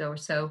 6 years ago or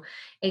so,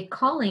 a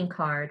calling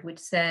card which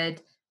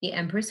said the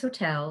Empress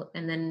Hotel,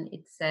 and then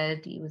it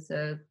said it was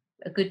a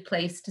good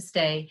place to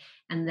stay.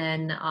 And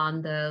then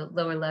on the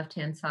lower left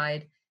hand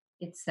side,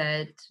 it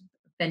said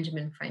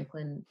Benjamin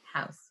Franklin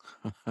House.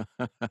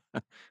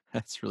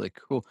 That's really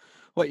cool.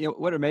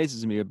 What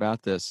amazes me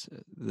about this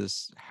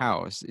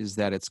house is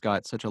that it's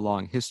got such a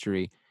long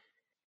history,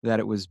 that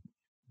it was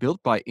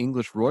built by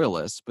English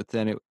royalists, but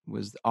then it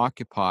was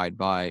occupied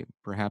by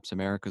perhaps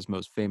America's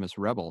most famous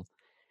rebel.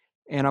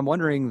 And I'm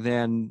wondering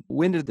then,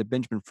 when did the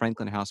Benjamin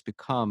Franklin House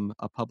become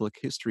a public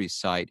history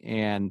site,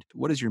 and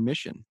what is your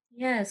mission?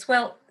 Yes,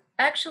 well,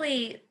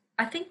 actually,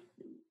 I think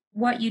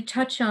what you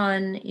touch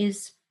on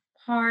is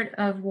part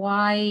of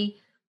why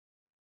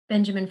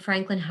Benjamin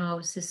Franklin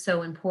House is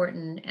so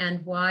important,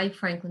 and why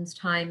Franklin's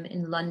time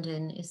in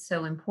London is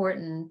so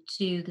important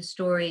to the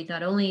story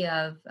not only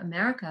of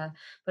America,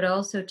 but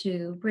also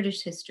to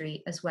British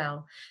history as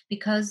well.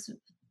 Because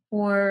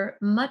for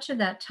much of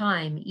that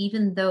time,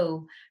 even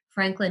though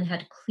Franklin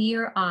had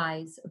clear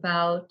eyes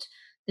about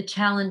the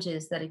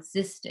challenges that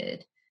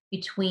existed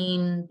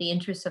between the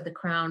interests of the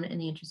crown and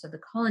the interests of the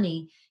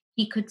colony,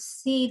 he could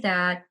see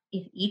that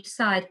if each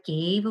side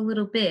gave a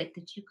little bit,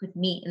 that you could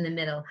meet in the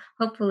middle.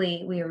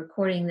 Hopefully, we are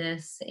recording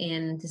this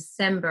in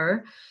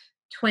December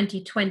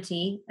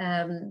 2020.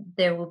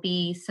 There will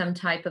be some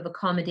type of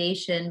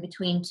accommodation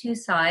between two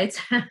sides,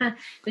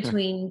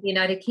 between the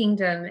United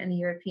Kingdom and the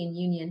European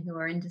Union, who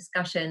are in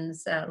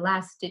discussions,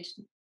 last ditch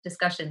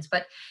discussions.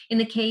 But in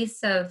the case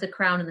of the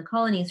Crown and the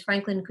colonies,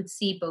 Franklin could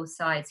see both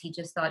sides. He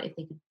just thought if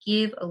they could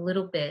give a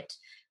little bit,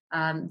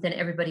 then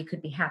everybody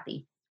could be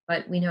happy.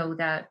 But we know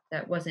that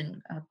that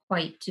wasn't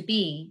quite to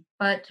be.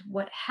 But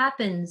what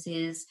happens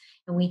is,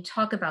 and we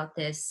talk about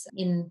this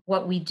in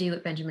what we do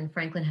at Benjamin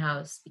Franklin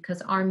House,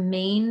 because our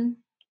main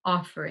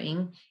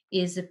offering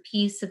is a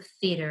piece of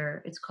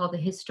theater. It's called the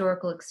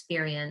Historical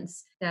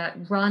Experience,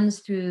 that runs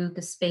through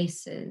the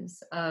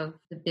spaces of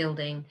the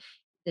building,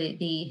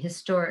 the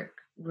historic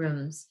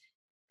rooms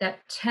that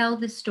tell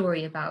the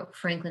story about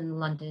Franklin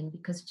London.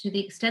 Because to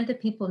the extent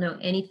that people know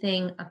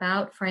anything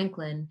about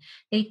Franklin,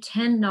 they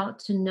tend not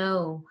to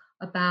know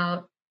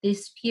about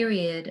this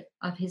period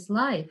of his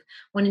life,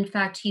 when in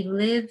fact he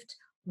lived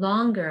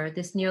longer,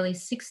 this nearly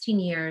 16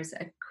 years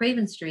at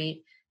Craven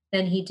Street,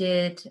 than he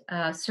did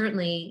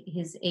certainly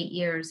his 8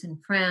 years in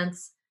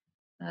France,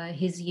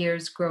 his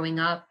years growing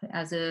up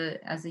as a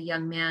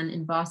young man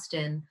in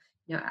Boston.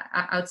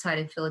 Outside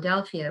of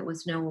Philadelphia, it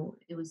was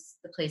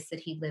the place that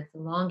he lived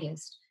the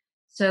longest.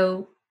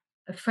 So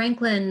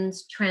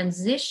Franklin's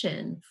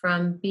transition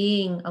from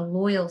being a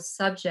loyal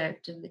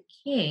subject of the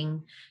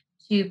king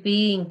to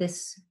being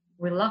this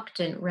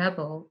reluctant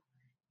rebel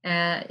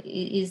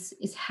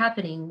is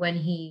happening when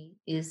he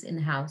is in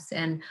the house.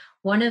 And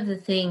one of the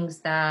things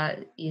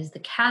that is the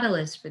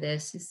catalyst for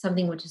this is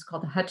something which is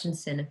called the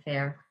Hutchinson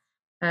Affair.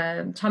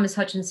 Thomas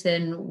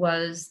Hutchinson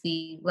was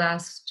the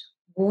last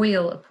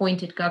royal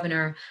appointed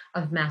governor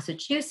of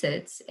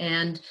Massachusetts,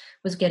 and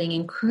was getting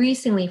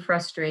increasingly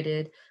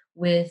frustrated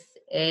with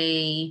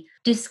a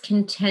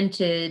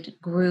discontented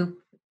group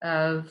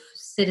of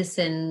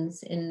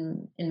citizens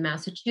in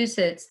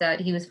Massachusetts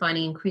that he was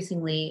finding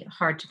increasingly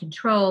hard to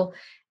control.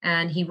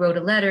 And he wrote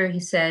a letter.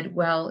 He said,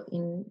 well,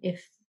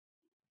 if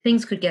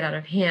things could get out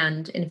of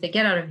hand, and if they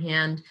get out of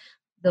hand,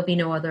 there'll be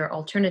no other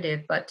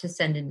alternative but to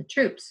send in the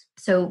troops.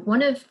 So,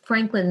 one of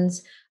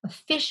Franklin's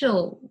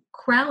official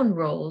crown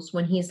roles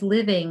when he's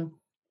living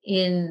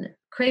in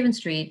Craven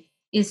Street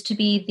is to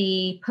be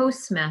the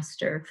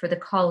postmaster for the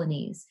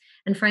colonies.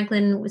 And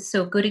Franklin was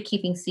so good at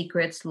keeping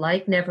secrets,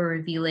 like never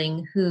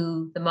revealing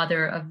who the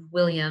mother of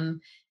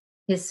William,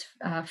 his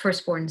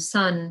firstborn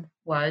son,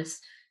 was.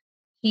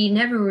 He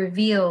never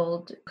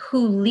revealed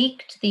who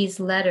leaked these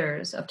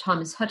letters of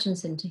Thomas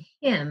Hutchinson to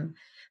him,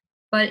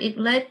 but it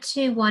led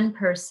to one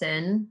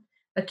person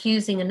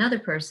accusing another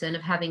person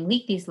of having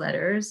leaked these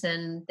letters,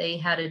 and they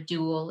had a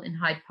duel in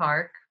Hyde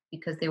Park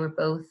because they were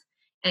both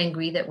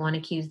angry that one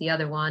accused the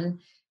other one.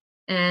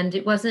 And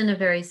it wasn't a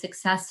very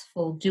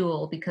successful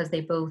duel because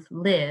they both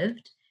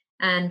lived.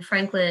 And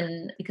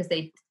Franklin, because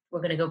they were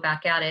going to go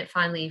back at it,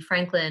 finally,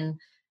 Franklin,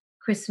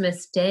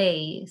 Christmas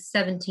Day,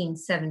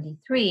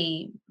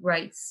 1773,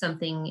 writes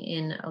something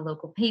in a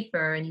local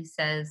paper and he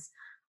says,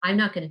 I'm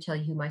not going to tell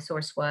you who my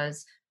source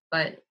was,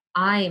 but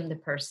I am the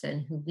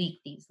person who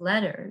leaked these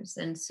letters.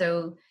 And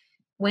so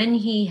when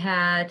he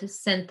had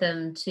sent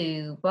them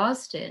to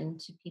Boston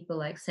to people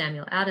like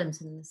Samuel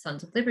Adams and the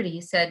Sons of Liberty,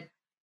 he said,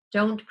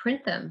 don't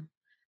print them,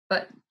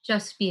 but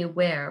just be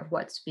aware of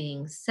what's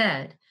being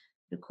said.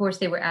 Of course,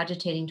 they were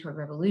agitating toward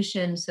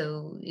revolution,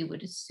 so it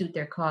would suit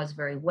their cause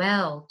very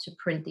well to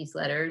print these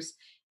letters.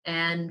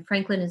 And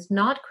Franklin is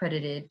not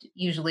credited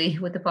usually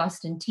with the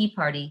Boston Tea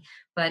Party,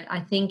 but I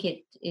think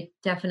it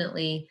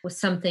definitely was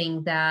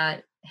something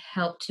that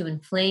helped to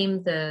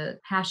inflame the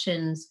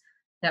passions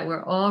that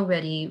were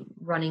already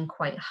running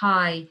quite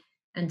high.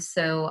 And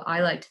so I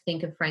like to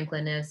think of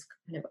Franklin as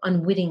kind of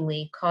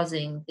unwittingly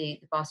causing the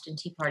Boston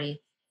Tea Party.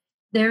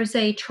 There's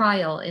a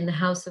trial in the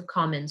House of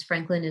Commons.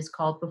 Franklin is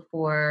called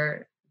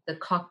before the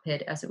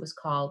cockpit, as it was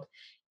called.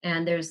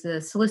 And there's the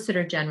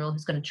Solicitor General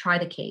who's going to try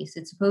the case.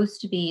 It's supposed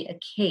to be a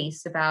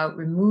case about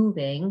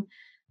removing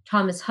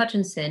Thomas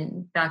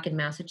Hutchinson back in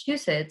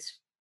Massachusetts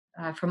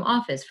from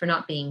office for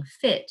not being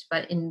fit,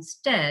 but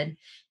instead,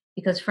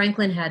 because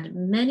Franklin had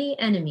many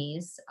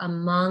enemies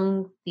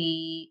among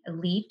the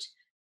elite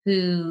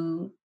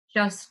who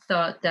just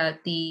thought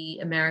that the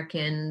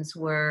Americans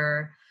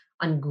were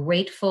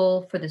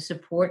ungrateful for the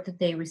support that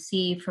they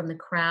received from the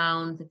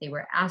crown, that they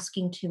were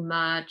asking too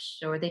much,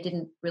 or they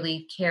didn't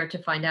really care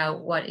to find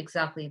out what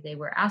exactly they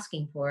were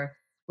asking for,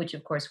 which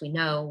of course we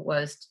know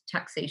was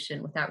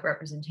taxation without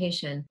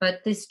representation.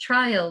 But this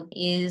trial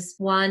is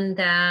one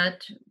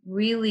that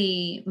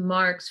really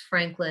marks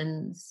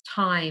Franklin's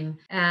time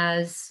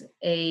as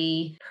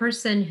a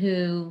person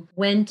who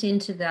went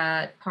into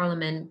that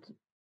parliament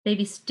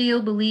maybe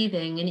still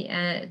believing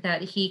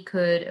that he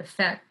could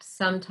effect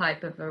some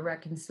type of a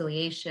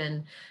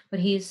reconciliation, but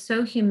he is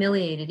so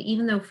humiliated,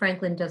 even though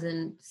Franklin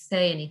doesn't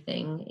say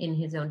anything in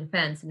his own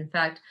defense. And in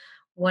fact,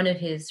 one of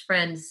his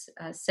friends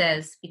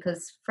says,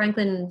 because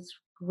Franklin's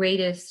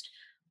greatest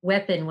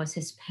weapon was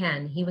his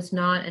pen, he was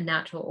not a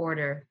natural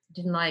orator,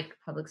 didn't like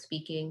public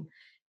speaking.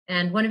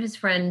 And one of his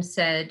friends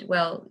said,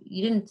 well,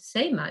 you didn't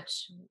say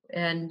much.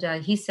 And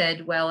he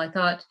said, well, I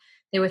thought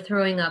they were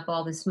throwing up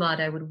all this mud.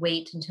 I would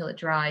wait until it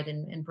dried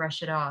and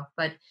brush it off.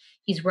 But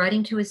he's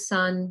writing to his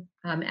son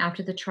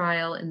after the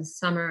trial in the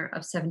summer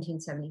of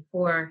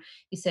 1774.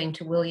 He's saying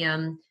to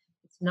William,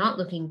 it's not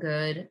looking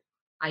good.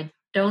 I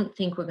don't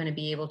think we're going to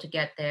be able to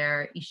get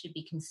there. You should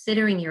be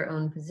considering your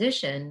own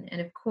position. And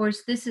of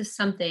course, this is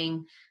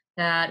something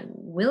that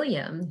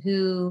William,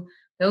 who,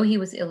 though he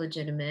was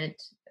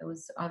illegitimate,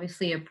 was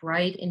obviously a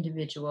bright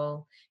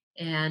individual,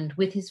 and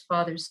with his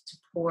father's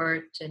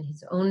support and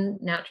his own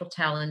natural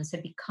talents,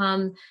 had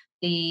become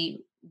the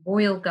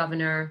royal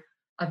governor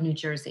of New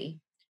Jersey.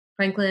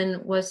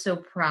 Franklin was so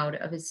proud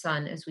of his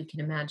son, as we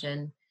can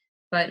imagine.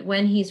 But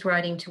when he's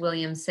writing to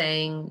William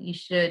saying, you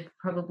should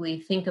probably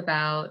think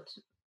about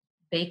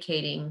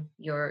vacating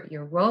your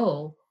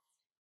role,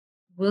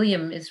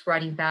 William is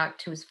writing back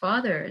to his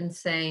father and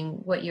saying,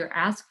 what you're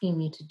asking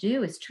me to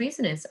do is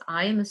treasonous.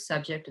 I am a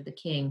subject of the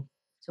king.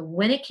 So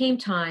when it came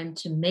time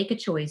to make a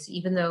choice,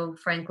 even though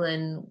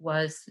Franklin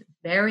was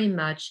very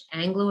much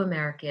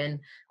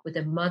Anglo-American, with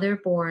a mother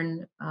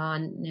born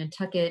on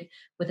Nantucket,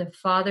 with a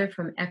father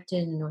from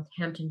Ecton,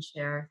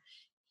 Northamptonshire,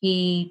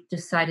 he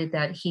decided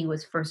that he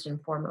was first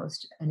and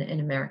foremost an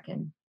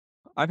American.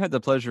 I've had the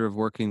pleasure of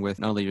working with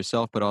not only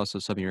yourself, but also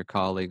some of your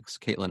colleagues,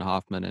 Caitlin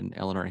Hoffman and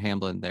Eleanor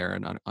Hamblin there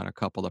and on a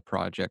couple of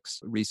projects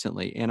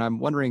recently. And I'm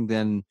wondering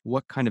then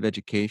what kind of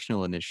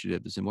educational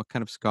initiatives and what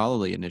kind of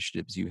scholarly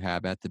initiatives you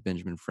have at the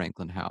Benjamin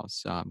Franklin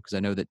House. Because I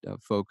know that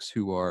folks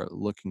who are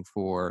looking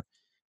for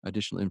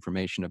additional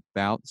information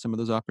about some of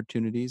those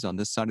opportunities on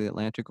this side of the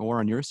Atlantic or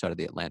on your side of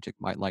the Atlantic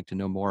might like to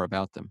know more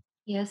about them.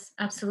 Yes,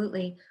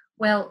 absolutely.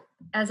 Well,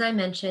 as I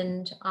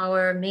mentioned,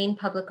 our main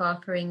public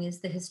offering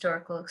is the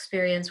historical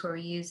experience where we're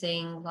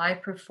using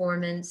live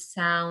performance,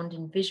 sound,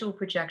 and visual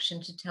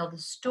projection to tell the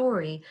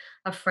story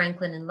of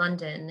Franklin in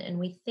London. And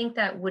we think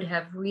that would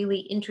have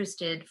really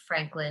interested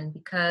Franklin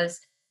because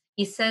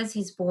He says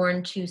he's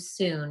born too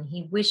soon.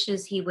 He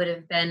wishes he would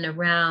have been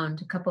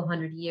around a couple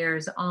hundred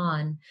years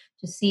on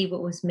to see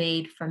what was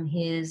made from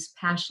his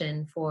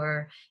passion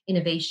for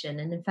innovation.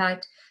 And in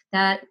fact,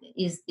 that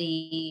is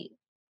the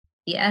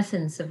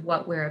essence of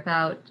what we're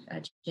about,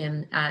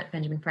 Jim, at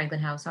Benjamin Franklin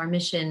House. Our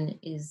mission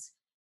is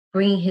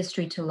bringing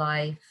history to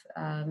life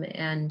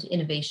and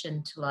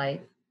innovation to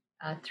life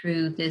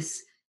through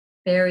this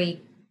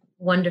very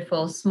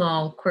wonderful,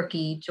 small,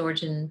 quirky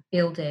Georgian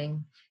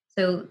building.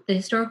 So the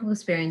historical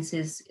experience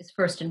is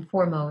first and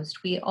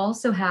foremost. We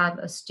also have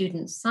a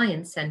student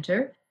science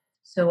center.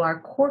 So our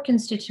core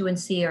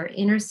constituency are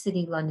inner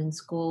city London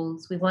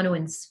schools. We want to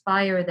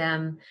inspire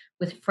them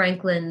with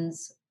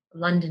Franklin's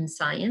London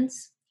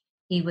science.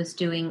 He was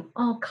doing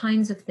all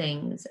kinds of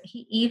things.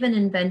 He even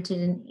invented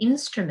an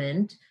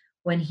instrument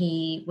when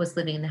he was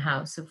living in the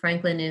house. So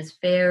Franklin is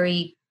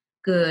very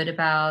good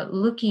about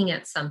looking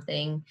at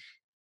something,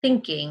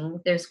 thinking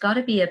there's got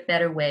to be a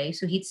better way.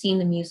 So he'd seen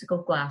the musical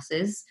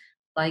glasses,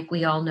 like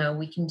we all know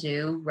we can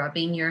do,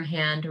 rubbing your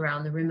hand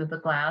around the rim of a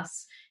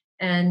glass.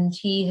 And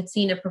he had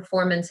seen a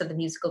performance of the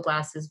musical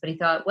glasses, but he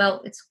thought,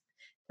 well, it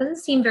doesn't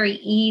seem very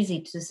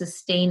easy to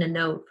sustain a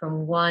note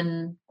from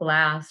one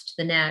glass to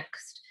the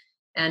next.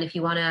 And if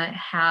you want to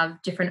have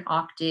different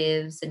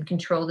octaves and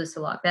control this a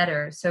lot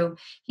better. So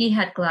he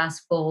had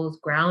glass bowls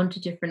ground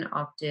to different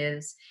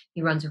octaves.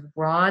 He runs a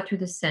rod through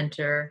the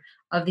center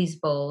of these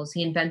bowls.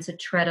 He invents a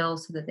treadle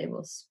so that they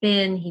will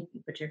spin. You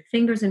put your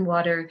fingers in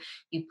water,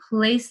 you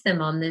place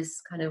them on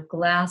this kind of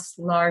glass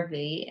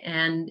larvae,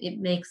 and it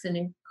makes an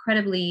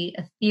incredibly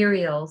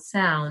ethereal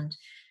sound.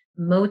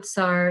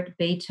 Mozart,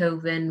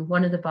 Beethoven,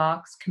 one of the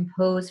Bachs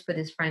composed for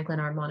this Franklin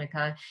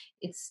harmonica.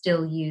 It's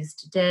still used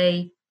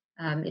today.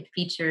 It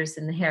features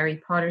in the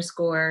Harry Potter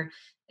score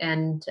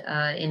and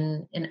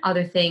in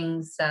other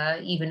things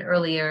even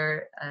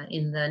earlier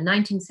in the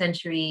 19th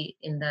century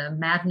in the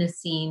madness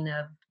scene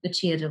of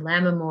Lucia di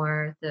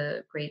Lammermoor,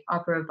 the great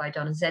opera by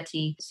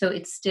Donizetti. So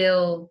it's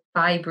still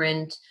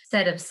vibrant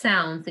set of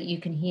sounds that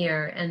you can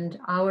hear. And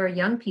our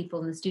young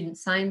people in the Student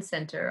Science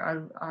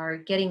Center are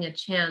getting a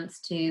chance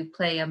to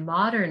play a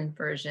modern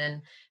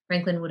version.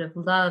 Franklin would have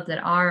loved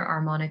that our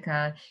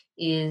harmonica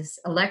is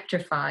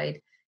electrified.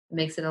 It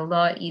makes it a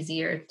lot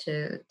easier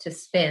to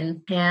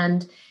spin.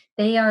 And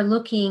they are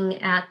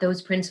looking at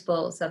those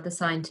principles of the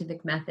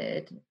scientific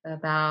method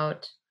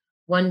about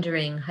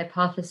wondering,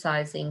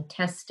 hypothesizing,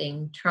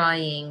 testing,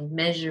 trying,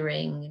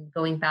 measuring, and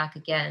going back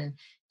again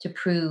to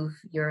prove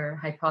your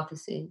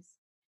hypotheses.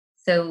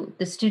 So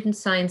the Student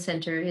Science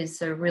Center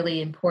is a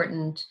really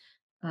important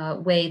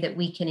way that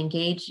we can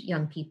engage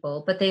young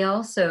people, but they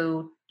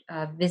also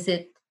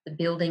visit the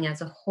building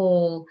as a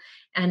whole,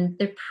 and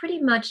there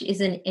pretty much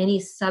isn't any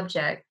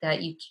subject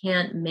that you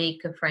can't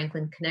make a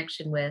Franklin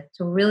connection with.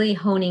 So really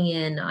honing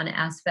in on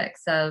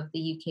aspects of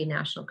the UK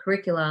national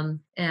curriculum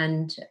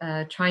and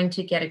trying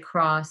to get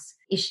across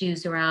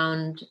issues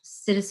around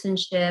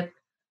citizenship,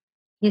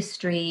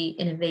 history,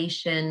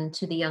 innovation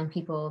to the young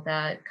people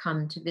that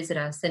come to visit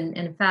us. And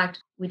in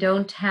fact, we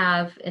don't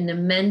have an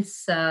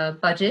immense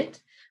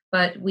budget,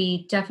 but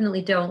we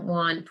definitely don't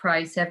want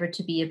price ever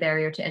to be a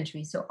barrier to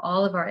entry. So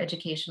all of our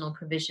educational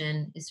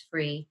provision is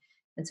free.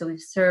 And so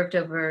we've served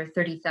over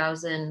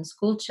 30,000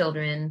 school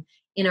children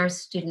in our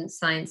Student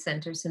Science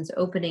Center since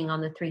opening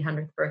on the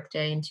 300th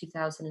birthday in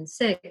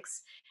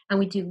 2006. And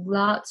we do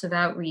lots of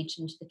outreach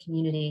into the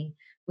community.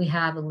 We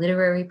have a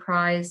literary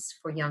prize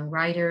for young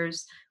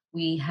writers.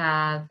 We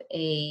have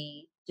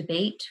a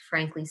debate,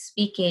 frankly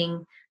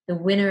speaking. The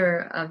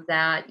winner of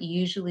that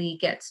usually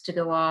gets to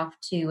go off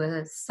to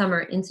a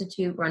summer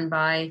institute run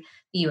by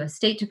the US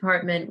State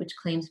Department, which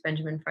claims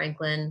Benjamin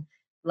Franklin,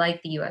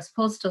 like the US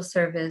Postal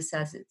Service,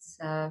 as its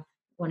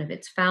one of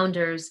its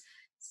founders.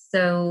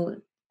 So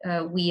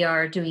we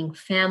are doing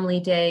family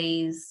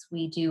days.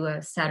 We do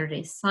a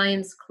Saturday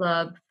science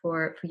club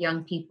for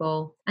young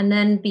people. And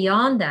then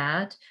beyond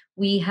that,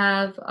 we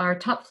have our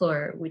top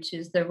floor, which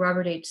is the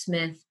Robert H.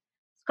 Smith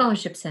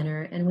Scholarship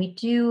Center, and we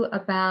do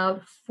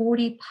about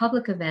 40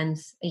 public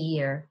events a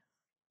year.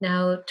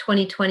 Now,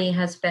 2020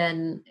 has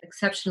been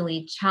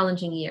exceptionally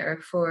challenging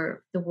year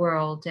for the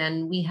world,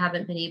 and we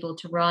haven't been able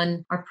to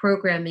run our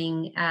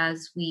programming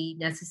as we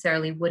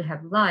necessarily would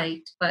have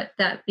liked. But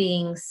that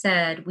being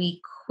said,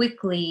 we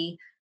quickly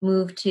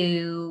moved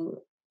to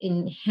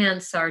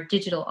enhance our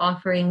digital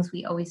offerings.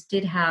 We always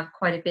did have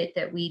quite a bit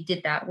that we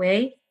did that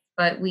way,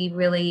 but we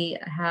really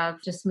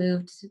have just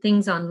moved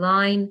things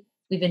online.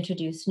 We've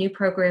introduced new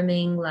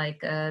programming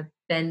like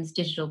Ben's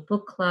Digital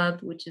Book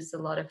Club, which is a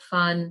lot of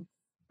fun.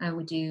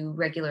 We do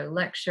regular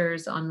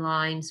lectures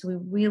online. So we're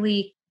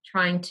really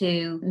trying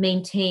to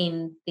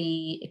maintain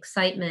the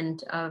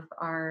excitement of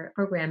our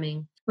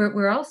programming.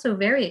 We're also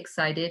very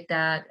excited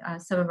that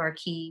some of our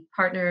key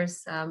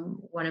partners,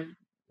 one of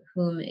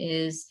whom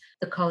is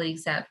the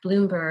colleagues at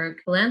Bloomberg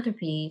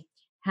Philanthropy,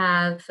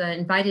 have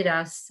invited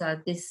us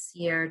this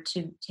year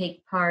to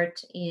take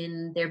part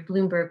in their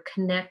Bloomberg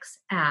Connects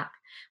app,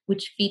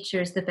 which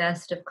features the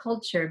best of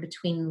culture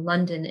between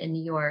London and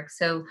New York.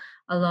 So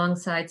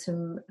alongside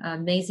some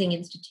amazing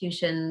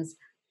institutions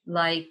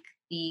like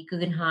the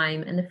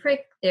Guggenheim and the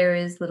Frick, there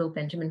is Little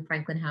Benjamin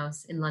Franklin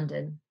House in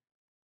London.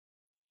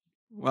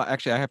 Well,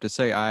 actually, I have to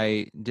say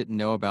I didn't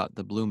know about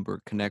the Bloomberg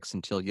Connects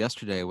until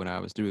yesterday when I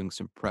was doing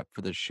some prep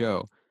for this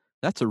show.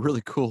 That's a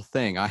really cool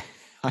thing. I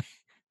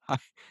I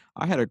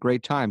I had a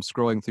great time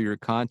scrolling through your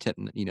content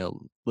and,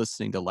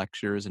 listening to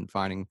lectures and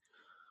finding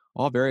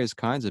all various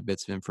kinds of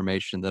bits of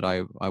information that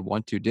I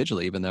want to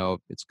digitally, even though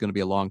it's gonna be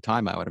a long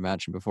time, I would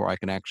imagine, before I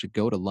can actually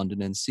go to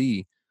London and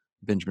see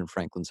Benjamin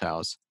Franklin's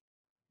house.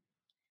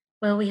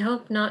 Well, we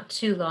hope not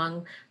too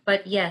long,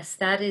 but yes,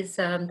 that's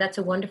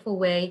a wonderful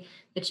way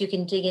that you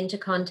can dig into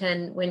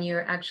content when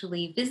you're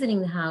actually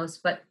visiting the house,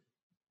 but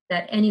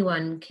that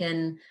anyone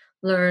can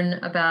learn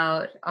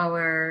about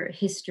our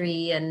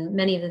history and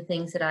many of the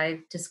things that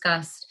I've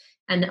discussed,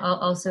 and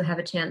also have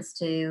a chance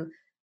to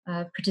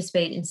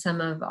participate in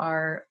some of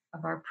our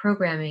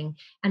programming.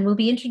 And we'll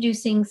be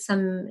introducing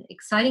some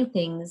exciting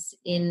things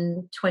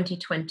in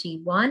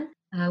 2021.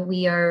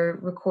 We are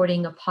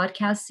recording a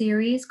podcast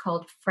series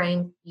called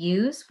Frank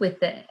Views with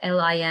the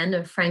LIN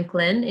of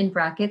Franklin in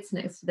brackets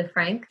next to the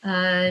Frank.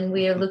 And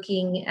we are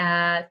looking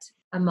at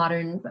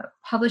modern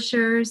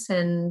publishers,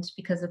 and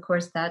because, of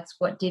course, that's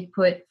what did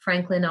put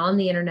Franklin on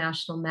the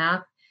international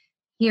map.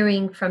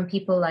 Hearing from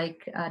people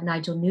like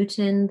Nigel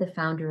Newton, the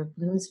founder of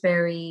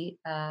Bloomsbury,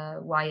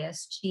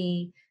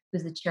 YSG,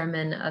 who's the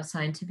chairman of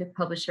scientific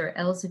publisher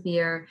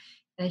Elsevier,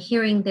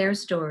 hearing their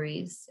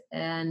stories.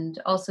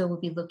 And also, we'll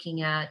be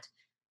looking at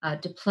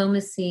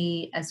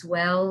diplomacy as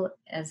well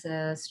as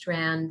a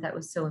strand that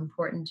was so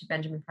important to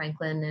Benjamin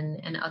Franklin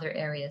and other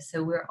areas.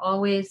 So we're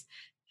always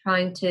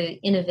trying to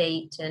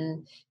innovate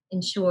and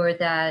ensure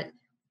that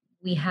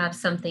we have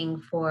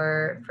something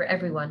for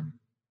everyone.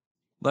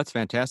 That's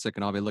fantastic,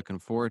 and I'll be looking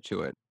forward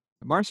to it.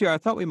 Marcia, I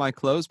thought we might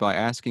close by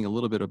asking a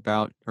little bit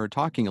about, or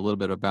talking a little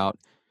bit about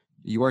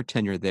your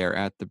tenure there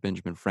at the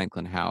Benjamin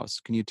Franklin House.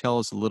 Can you tell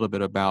us a little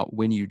bit about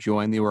when you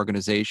joined the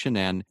organization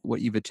and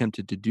what you've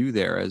attempted to do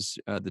there as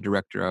the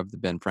director of the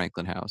Ben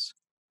Franklin House?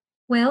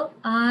 Well,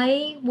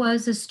 I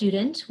was a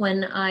student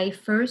when I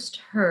first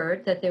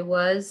heard that there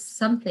was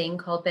something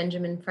called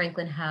Benjamin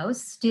Franklin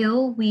House.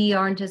 Still, we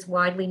aren't as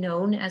widely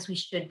known as we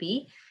should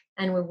be,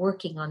 and we're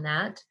working on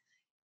that.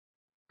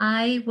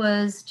 I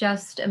was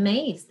just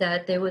amazed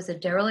that there was a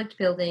derelict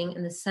building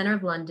in the center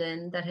of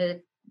London that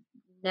had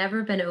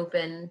never been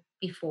open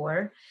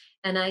before.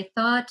 And I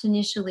thought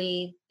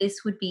initially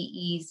this would be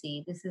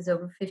easy. This is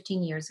over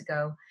 15 years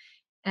ago.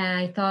 And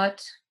I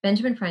thought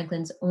Benjamin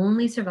Franklin's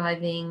only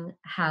surviving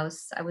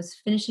house. I was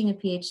finishing a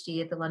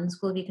PhD at the London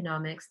School of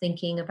Economics,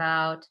 thinking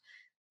about,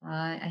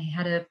 I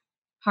had a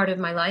part of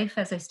my life,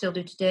 as I still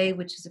do today,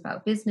 which is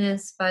about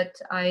business, but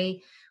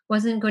I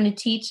wasn't going to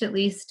teach, at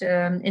least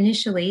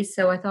initially.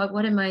 So I thought,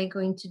 what am I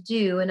going to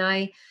do? And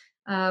I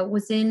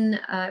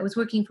was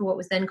working for what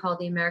was then called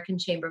the American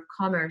Chamber of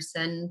Commerce,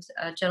 and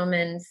a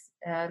gentleman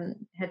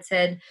had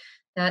said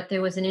that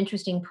there was an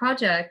interesting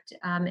project.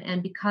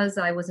 And because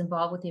I was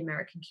involved with the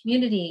American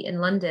community in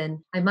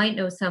London, I might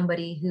know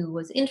somebody who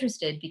was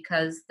interested,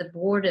 because the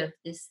board of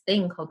this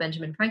thing called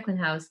Benjamin Franklin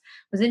House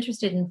was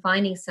interested in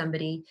finding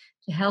somebody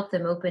to help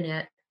them open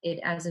it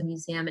as a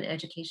museum and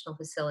educational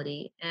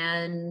facility.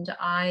 And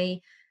I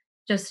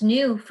just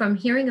knew from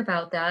hearing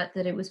about that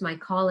it was my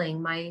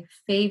calling. My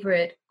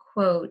favorite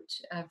quote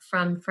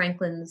from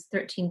Franklin's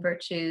 13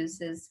 Virtues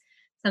is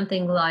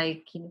something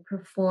like,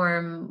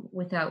 perform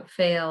without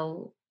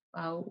fail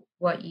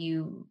what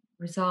you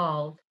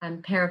resolve.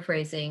 I'm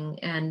paraphrasing.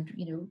 And,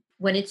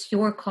 when it's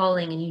your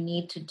calling and you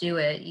need to do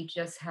it, you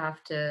just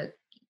have to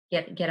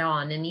get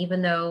on. And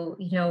even though,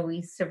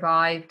 we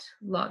survived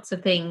lots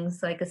of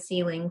things like a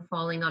ceiling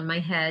falling on my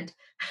head,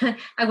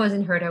 I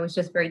wasn't hurt. I was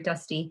just very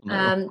dusty.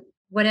 No.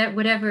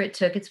 Whatever it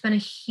took, it's been a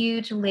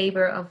huge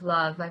labor of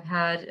love. I've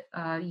had,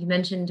 you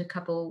mentioned a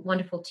couple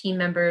wonderful team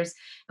members,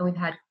 and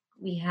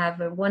we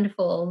have a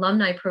wonderful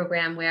alumni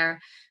program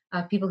where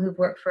people who've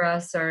worked for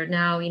us are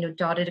now,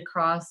 dotted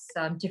across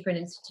different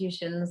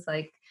institutions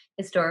like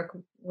historic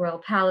royal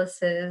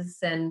palaces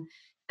and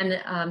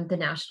the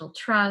National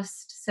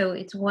Trust. So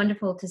it's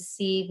wonderful to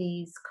see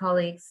these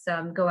colleagues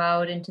go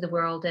out into the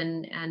world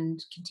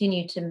and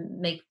continue to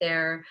make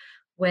their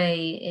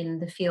way in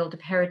the field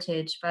of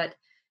heritage. But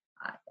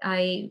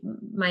I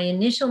my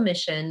initial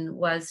mission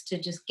was to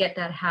just get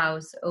that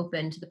house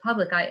open to the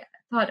public. I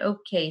thought,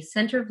 okay,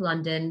 center of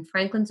London,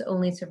 Franklin's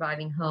only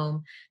surviving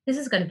home. This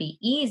is going to be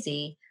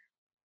easy.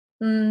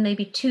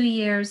 Maybe 2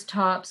 years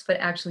tops, but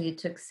actually it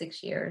took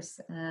 6 years.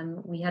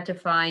 We had to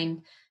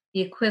find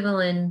the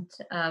equivalent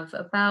of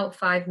about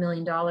 $5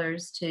 million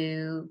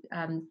to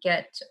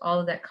get all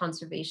of that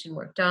conservation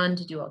work done,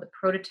 to do all the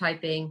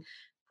prototyping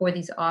for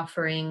these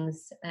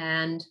offerings.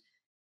 And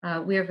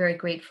we are very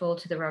grateful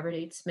to the Robert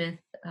H. Smith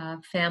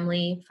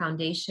Family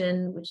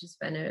Foundation, which has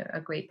been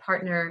a great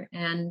partner.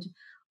 And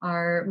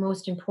our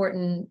most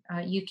important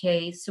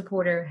UK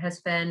supporter has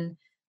been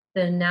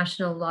the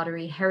National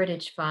Lottery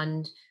Heritage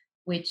Fund,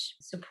 which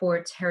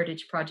supports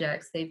heritage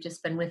projects. They've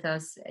just been with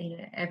us,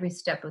 every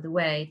step of the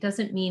way. It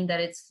doesn't mean that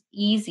it's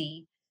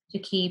easy to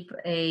keep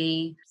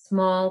a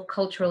small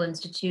cultural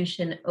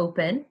institution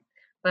open.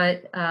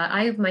 But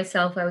I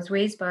myself, I was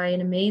raised by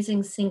an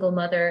amazing single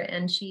mother,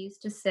 and she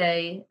used to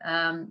say,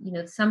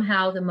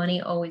 somehow the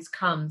money always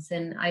comes.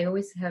 And I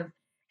always have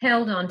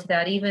held on to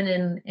that, even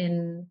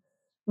in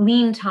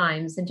lean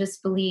times, and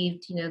just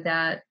believed,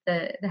 that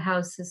the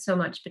house has so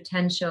much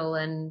potential.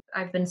 And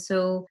I've been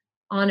so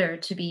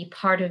honored to be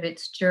part of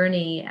its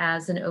journey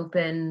as an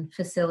open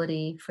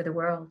facility for the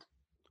world.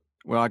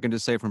 Well, I can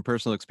just say from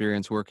personal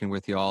experience working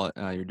with y'all,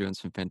 you're doing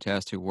some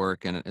fantastic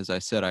work. And as I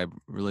said, I'm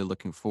really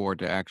looking forward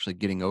to actually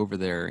getting over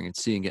there and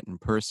seeing it in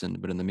person.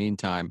 But in the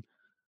meantime,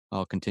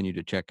 I'll continue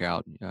to check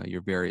out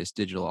your various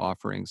digital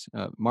offerings.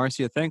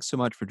 Marcia, thanks so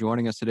much for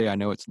joining us today. I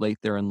know it's late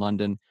there in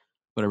London,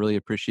 but I really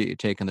appreciate you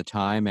taking the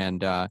time.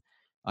 And I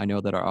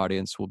know that our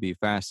audience will be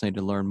fascinated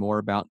to learn more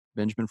about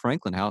Benjamin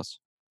Franklin House.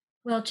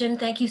 Well, Jim,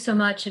 thank you so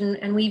much.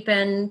 And we've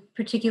been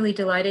particularly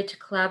delighted to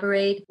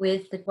collaborate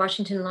with the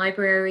Washington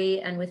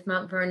Library and with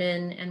Mount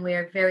Vernon. And we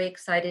are very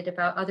excited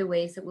about other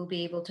ways that we'll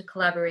be able to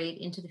collaborate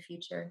into the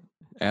future.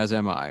 As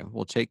am I.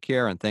 Well, take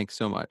care and thanks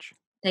so much.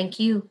 Thank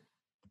you.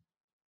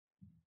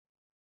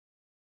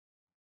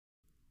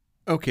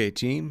 Okay,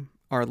 team.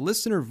 Our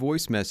listener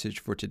voice message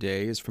for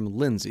today is from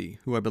Lindsay,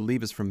 who I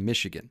believe is from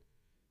Michigan.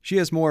 She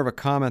has more of a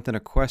comment than a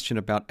question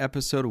about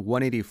episode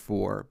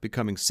 184,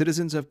 Becoming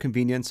Citizens of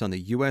Convenience on the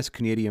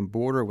U.S.-Canadian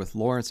Border with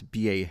Lawrence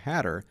B.A.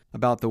 Hatter,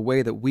 about the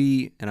way that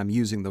we, and I'm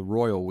using the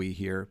royal we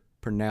here,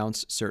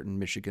 pronounce certain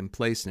Michigan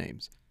place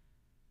names.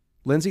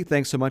 Lindsay,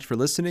 thanks so much for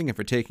listening and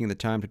for taking the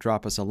time to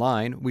drop us a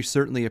line. We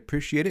certainly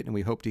appreciate it, and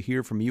we hope to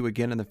hear from you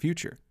again in the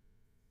future.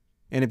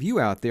 And if you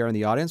out there in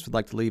the audience would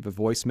like to leave a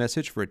voice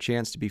message for a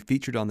chance to be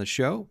featured on the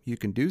show, you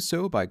can do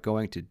so by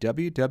going to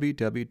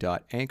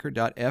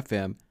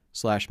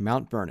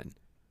www.anchor.fm/Mount Vernon.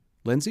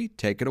 Lindsay,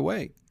 take it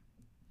away.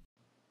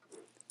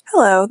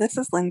 Hello, this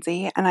is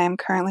Lindsay, and I am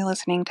currently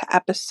listening to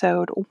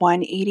episode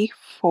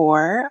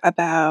 184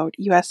 about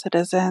U.S.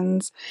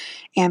 citizens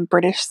and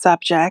British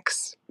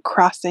subjects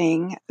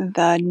crossing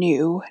the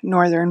new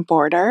northern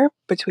border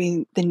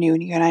between the new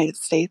United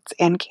States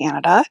and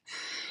Canada.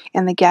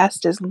 And the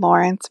guest is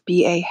Lawrence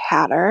B.A.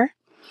 Hatter.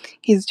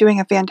 He's doing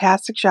a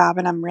fantastic job,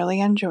 and I'm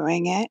really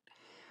enjoying it.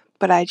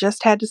 But I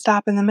just had to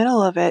stop in the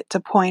middle of it to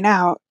point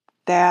out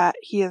that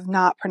he is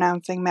not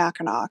pronouncing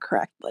Mackinac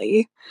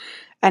correctly.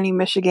 Any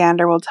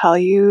Michigander will tell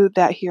you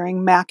that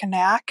hearing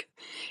Mackinac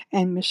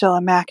and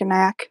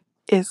Michilimackinac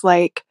is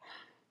like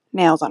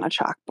nails on a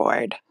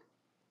chalkboard.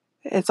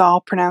 It's all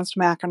pronounced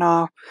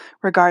Mackinac,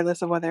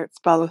 regardless of whether it's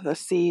spelled with a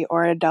C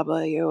or a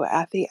W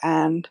at the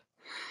end.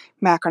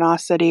 Mackinac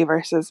City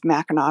versus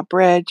Mackinac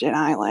Bridge and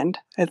Island,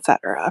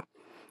 etc.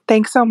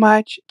 Thanks so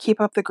much.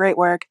 Keep up the great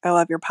work. I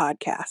love your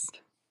podcast.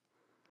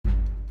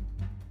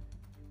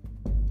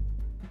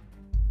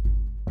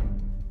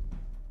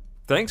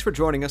 Thanks for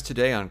joining us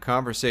today on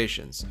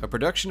Conversations, a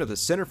production of the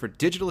Center for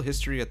Digital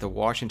History at the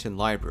Washington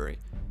Library.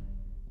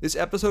 This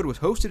episode was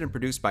hosted and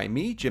produced by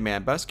me, Jim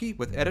Ambuske,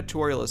 with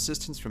editorial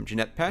assistance from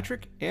Jeanette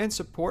Patrick and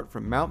support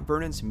from Mount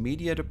Vernon's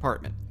Media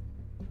Department.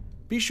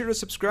 Be sure to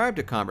subscribe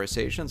to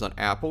Conversations on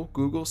Apple,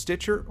 Google,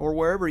 Stitcher, or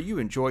wherever you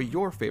enjoy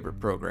your favorite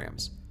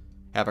programs.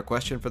 Have a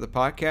question for the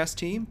podcast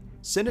team?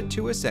 Send it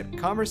to us at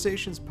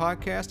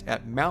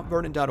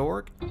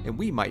conversationspodcast@mountvernon.org, and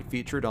we might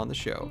feature it on the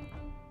show.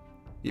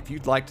 If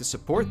you'd like to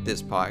support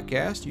this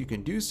podcast, you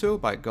can do so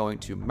by going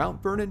to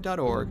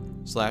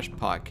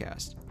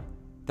mountvernon.org/podcast.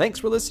 Thanks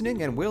for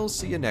listening, and we'll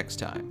see you next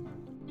time.